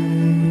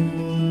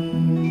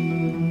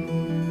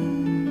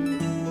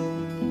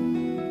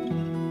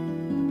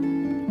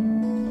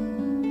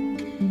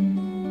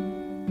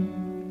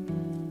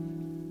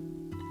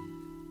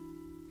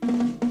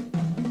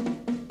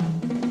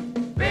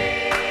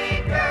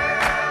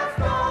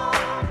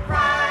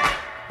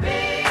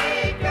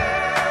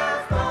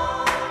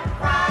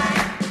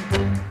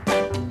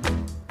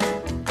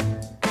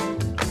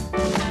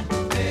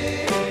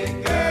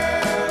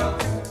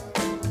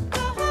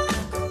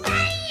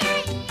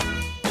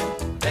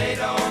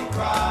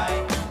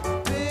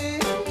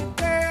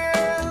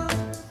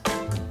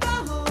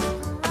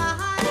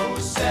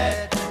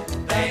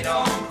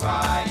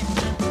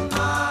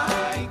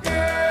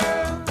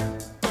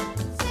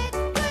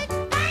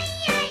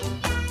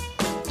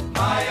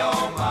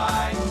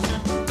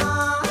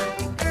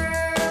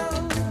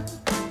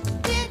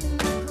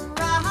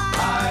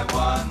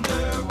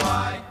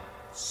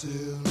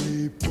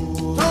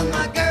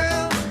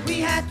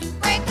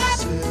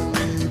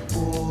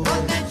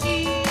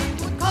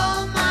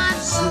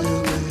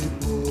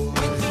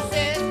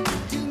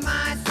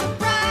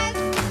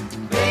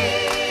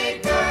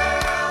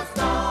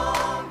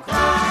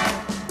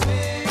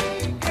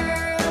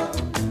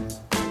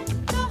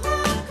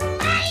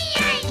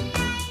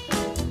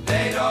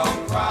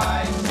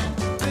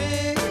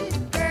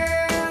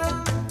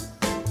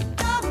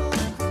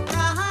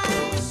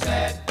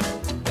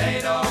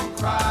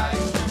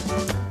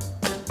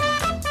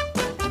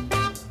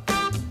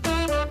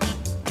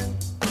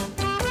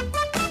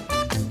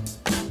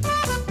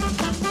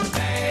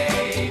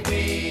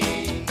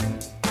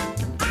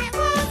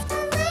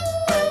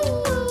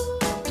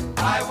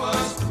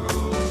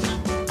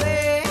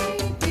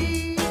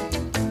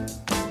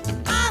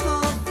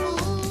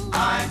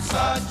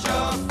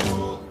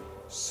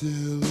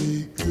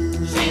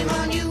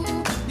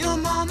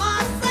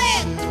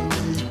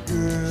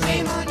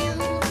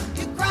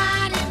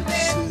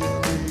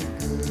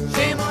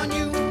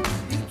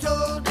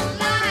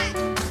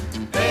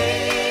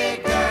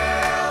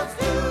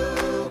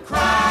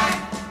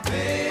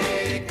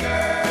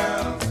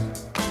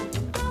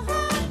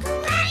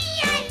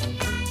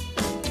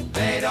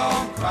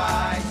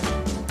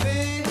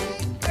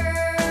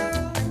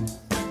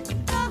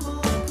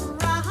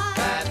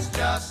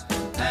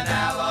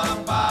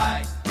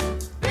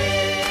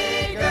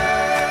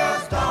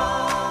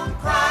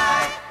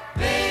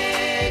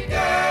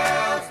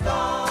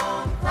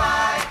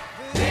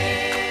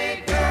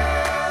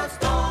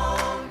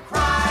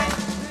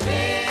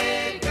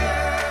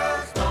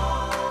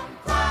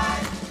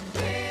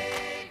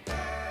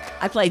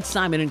 I played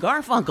Simon and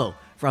Garfunkel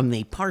from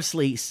the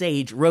Parsley,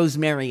 Sage,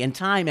 Rosemary, and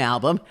Thyme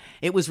album.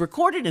 It was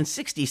recorded in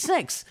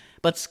 '66,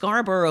 but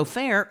Scarborough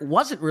Fair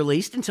wasn't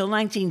released until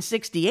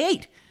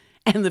 1968,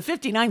 and the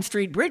 59th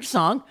Street Bridge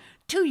song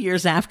 2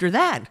 years after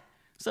that.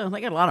 So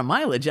they got a lot of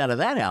mileage out of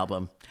that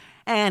album.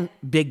 And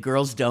Big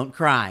Girls Don't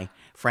Cry,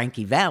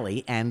 Frankie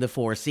Valli and the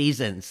Four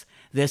Seasons.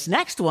 This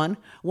next one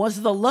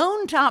was the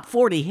lone top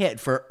 40 hit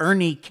for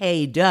Ernie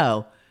K.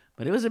 Doe,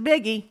 but it was a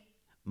biggie.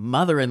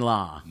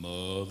 Mother-in-Law.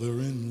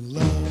 Mother-in-law,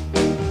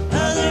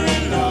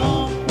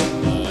 mother-in-law,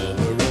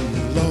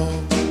 mother-in-law,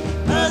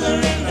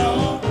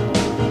 mother-in-law,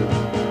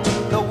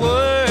 The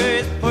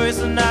worst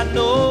person I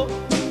know.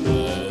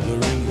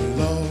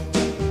 mother-in-law,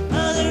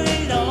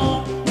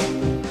 Mother-in-law,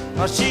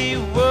 oh, she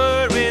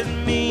worries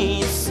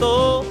me so.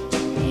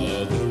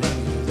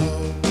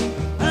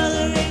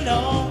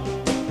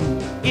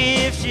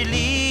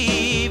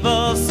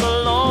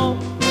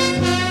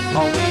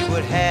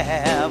 would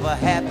have a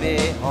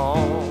happy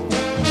home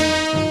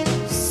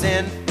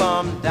sent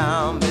from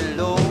down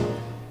below.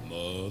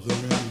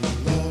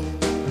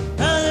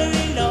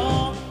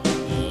 Mother-in-law,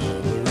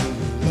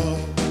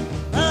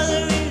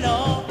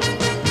 mother-in-law,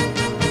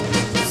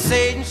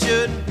 Satan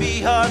shouldn't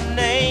be her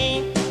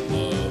name.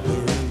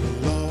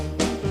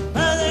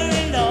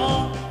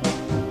 Mother-in-law,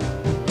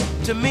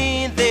 to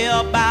me they're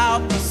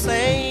about the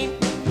same.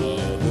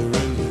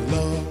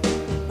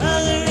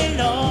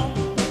 Mother-in-law,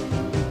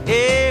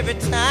 every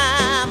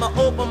time I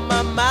open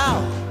my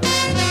mouth,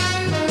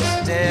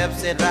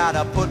 steps and try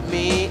to put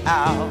me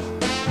out.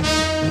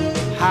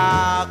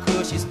 How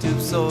could she stoop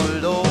so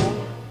low?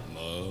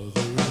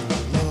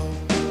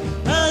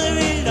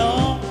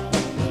 Mother-in-law,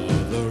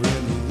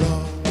 mother-in-law,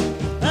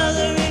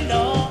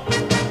 mother-in-law.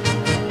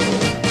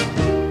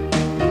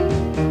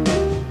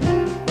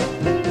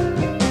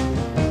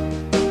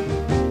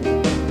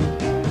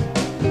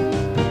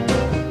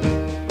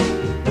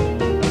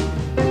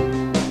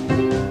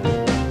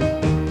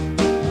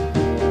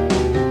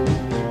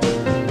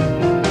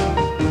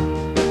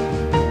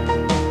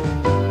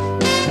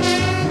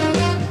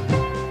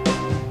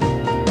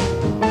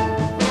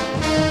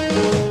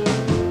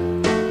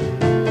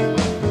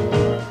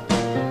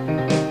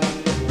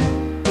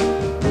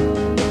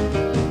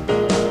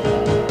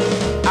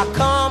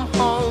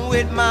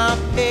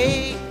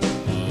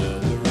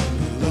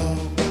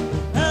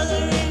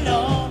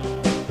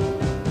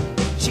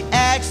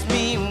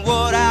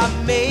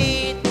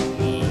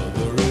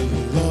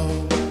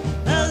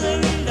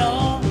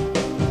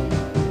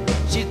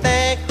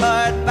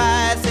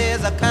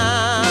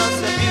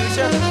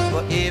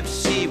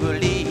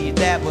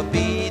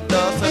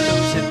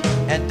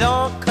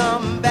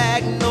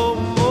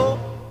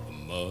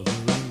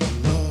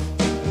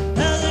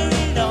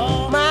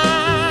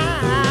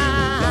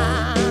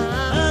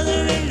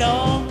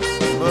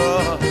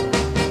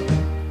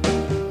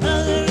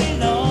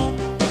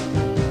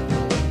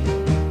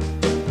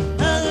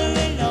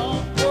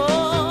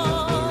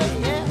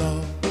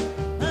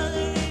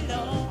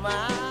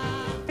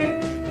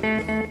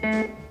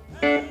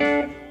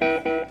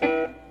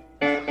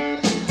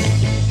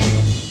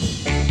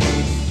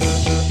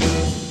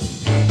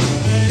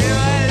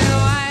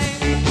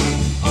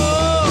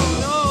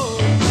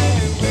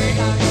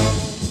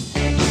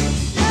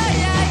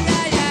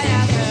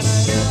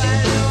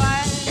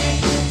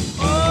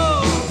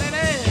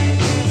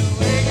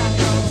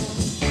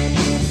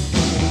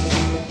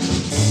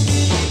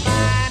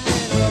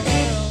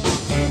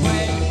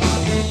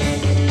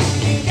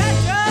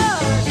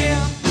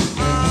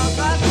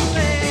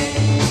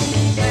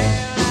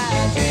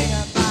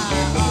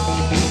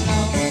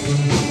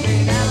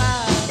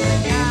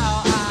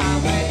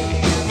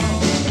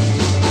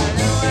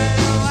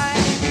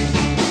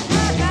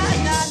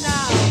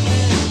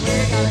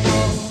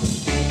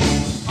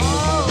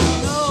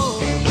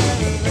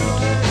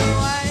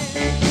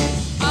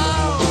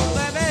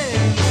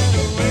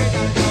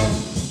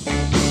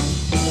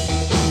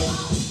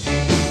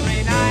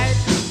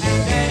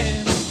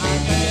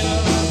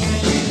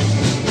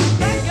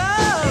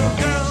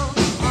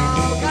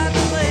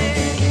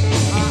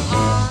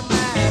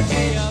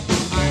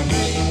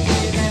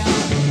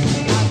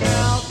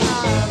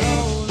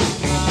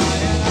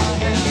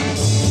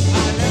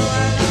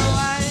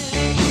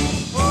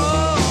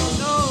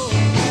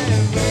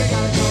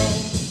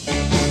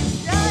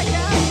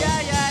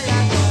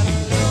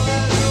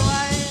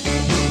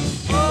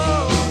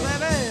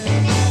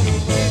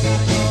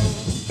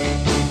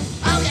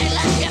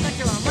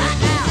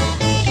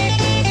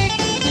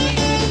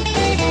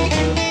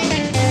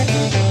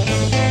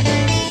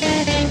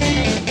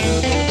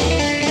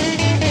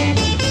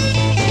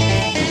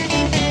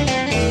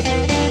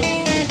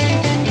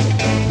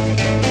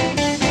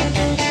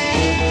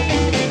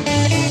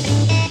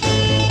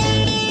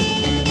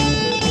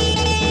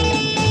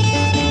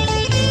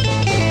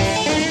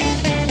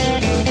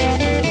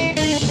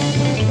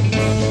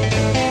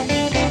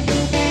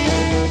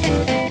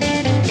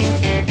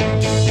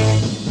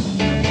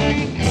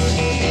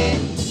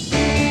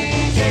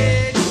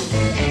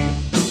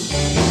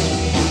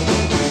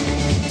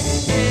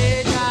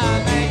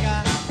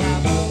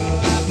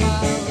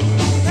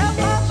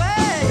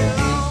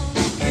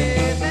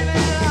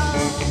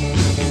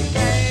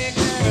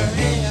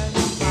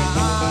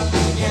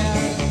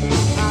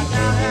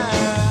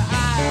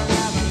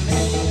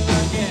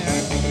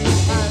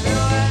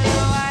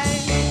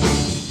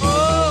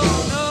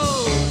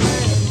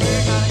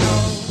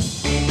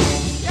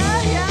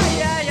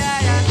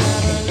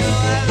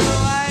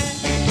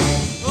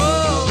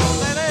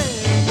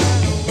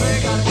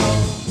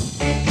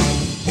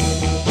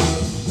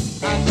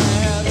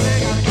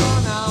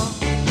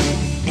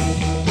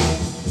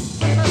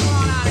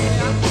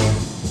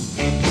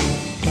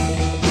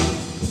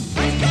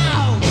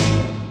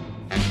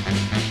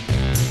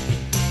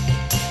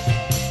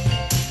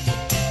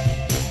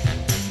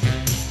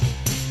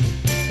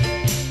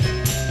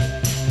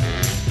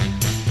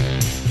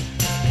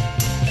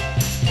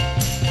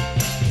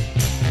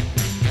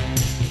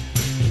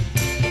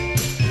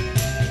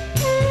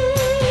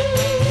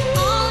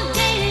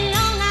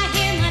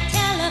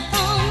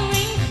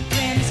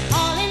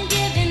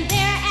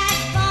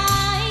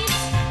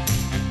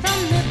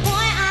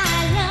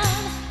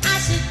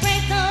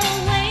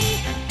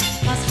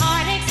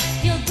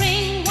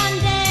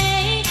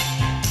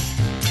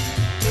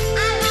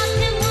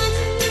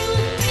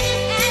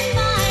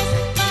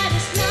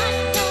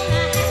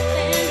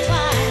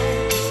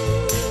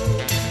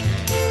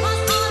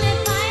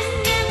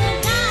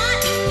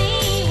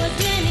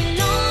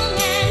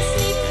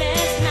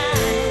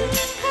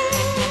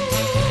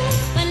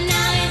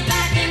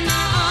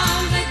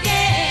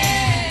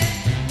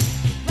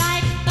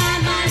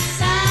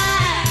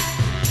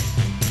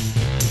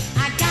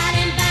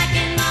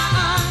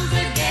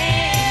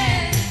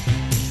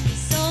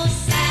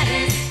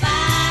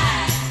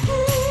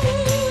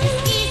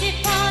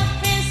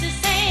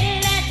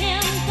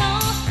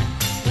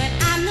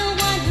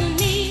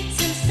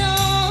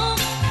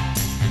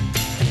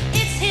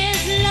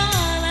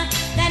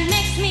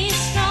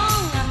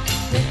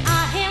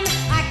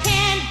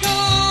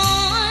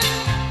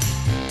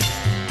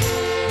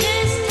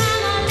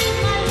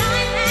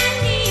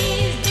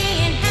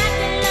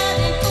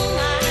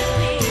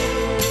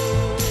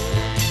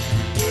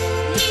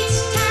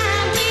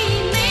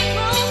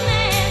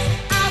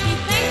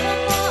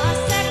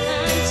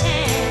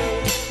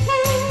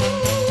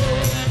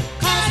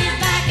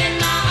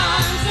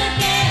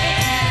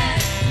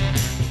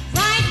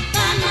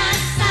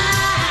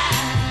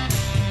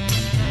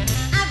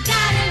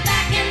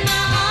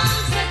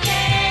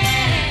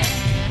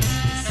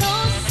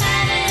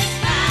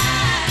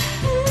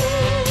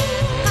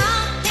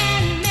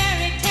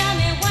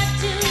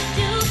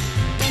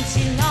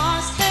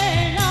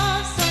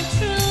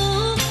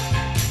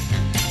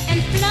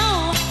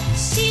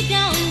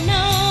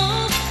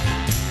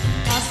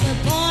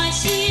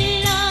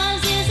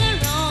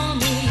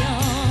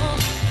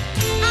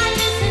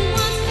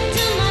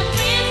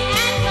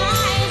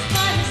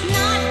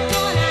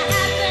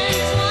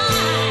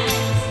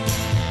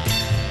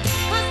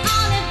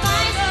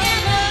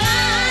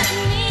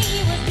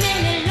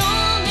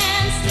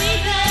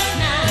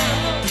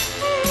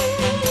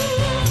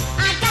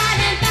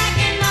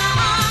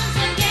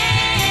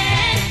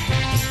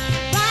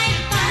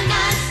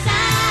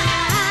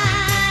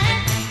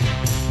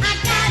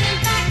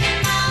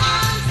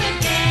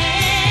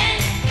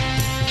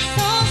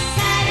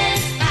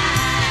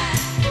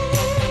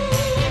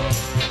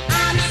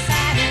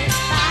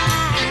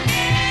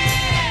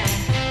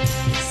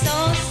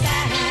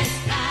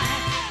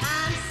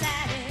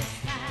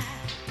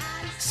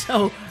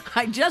 So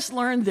I just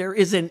learned there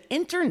is an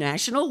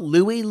International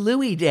Louie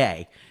Louie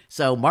Day.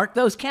 So mark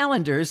those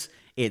calendars.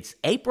 It's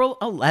April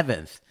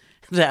 11th.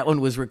 That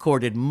one was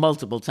recorded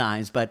multiple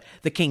times, but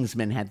the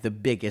Kingsmen had the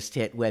biggest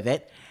hit with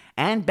it.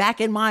 And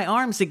Back in My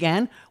Arms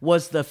Again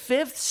was the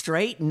 5th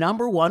straight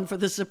 #1 for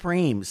the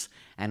Supremes,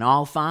 and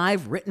all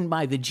 5 written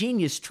by the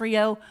genius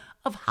trio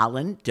of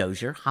Holland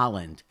Dozier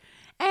Holland.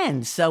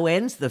 And so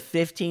ends the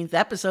 15th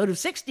episode of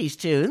 60s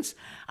Tunes.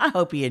 I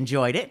hope you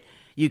enjoyed it.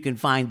 You can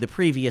find the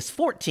previous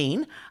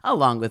 14,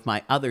 along with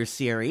my other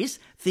series,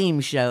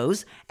 theme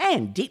shows,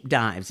 and deep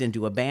dives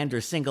into a band or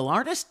single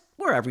artist,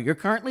 wherever you're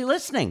currently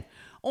listening.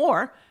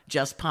 Or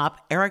just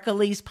pop Erica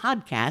Lee's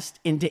podcast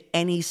into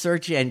any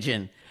search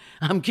engine.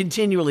 I'm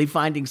continually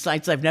finding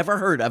sites I've never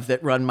heard of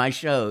that run my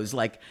shows,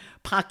 like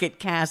Pocket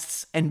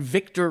Casts and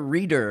Victor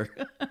Reader.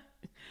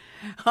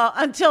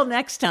 Until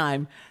next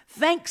time,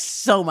 thanks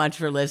so much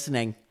for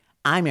listening.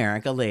 I'm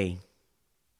Erica Lee.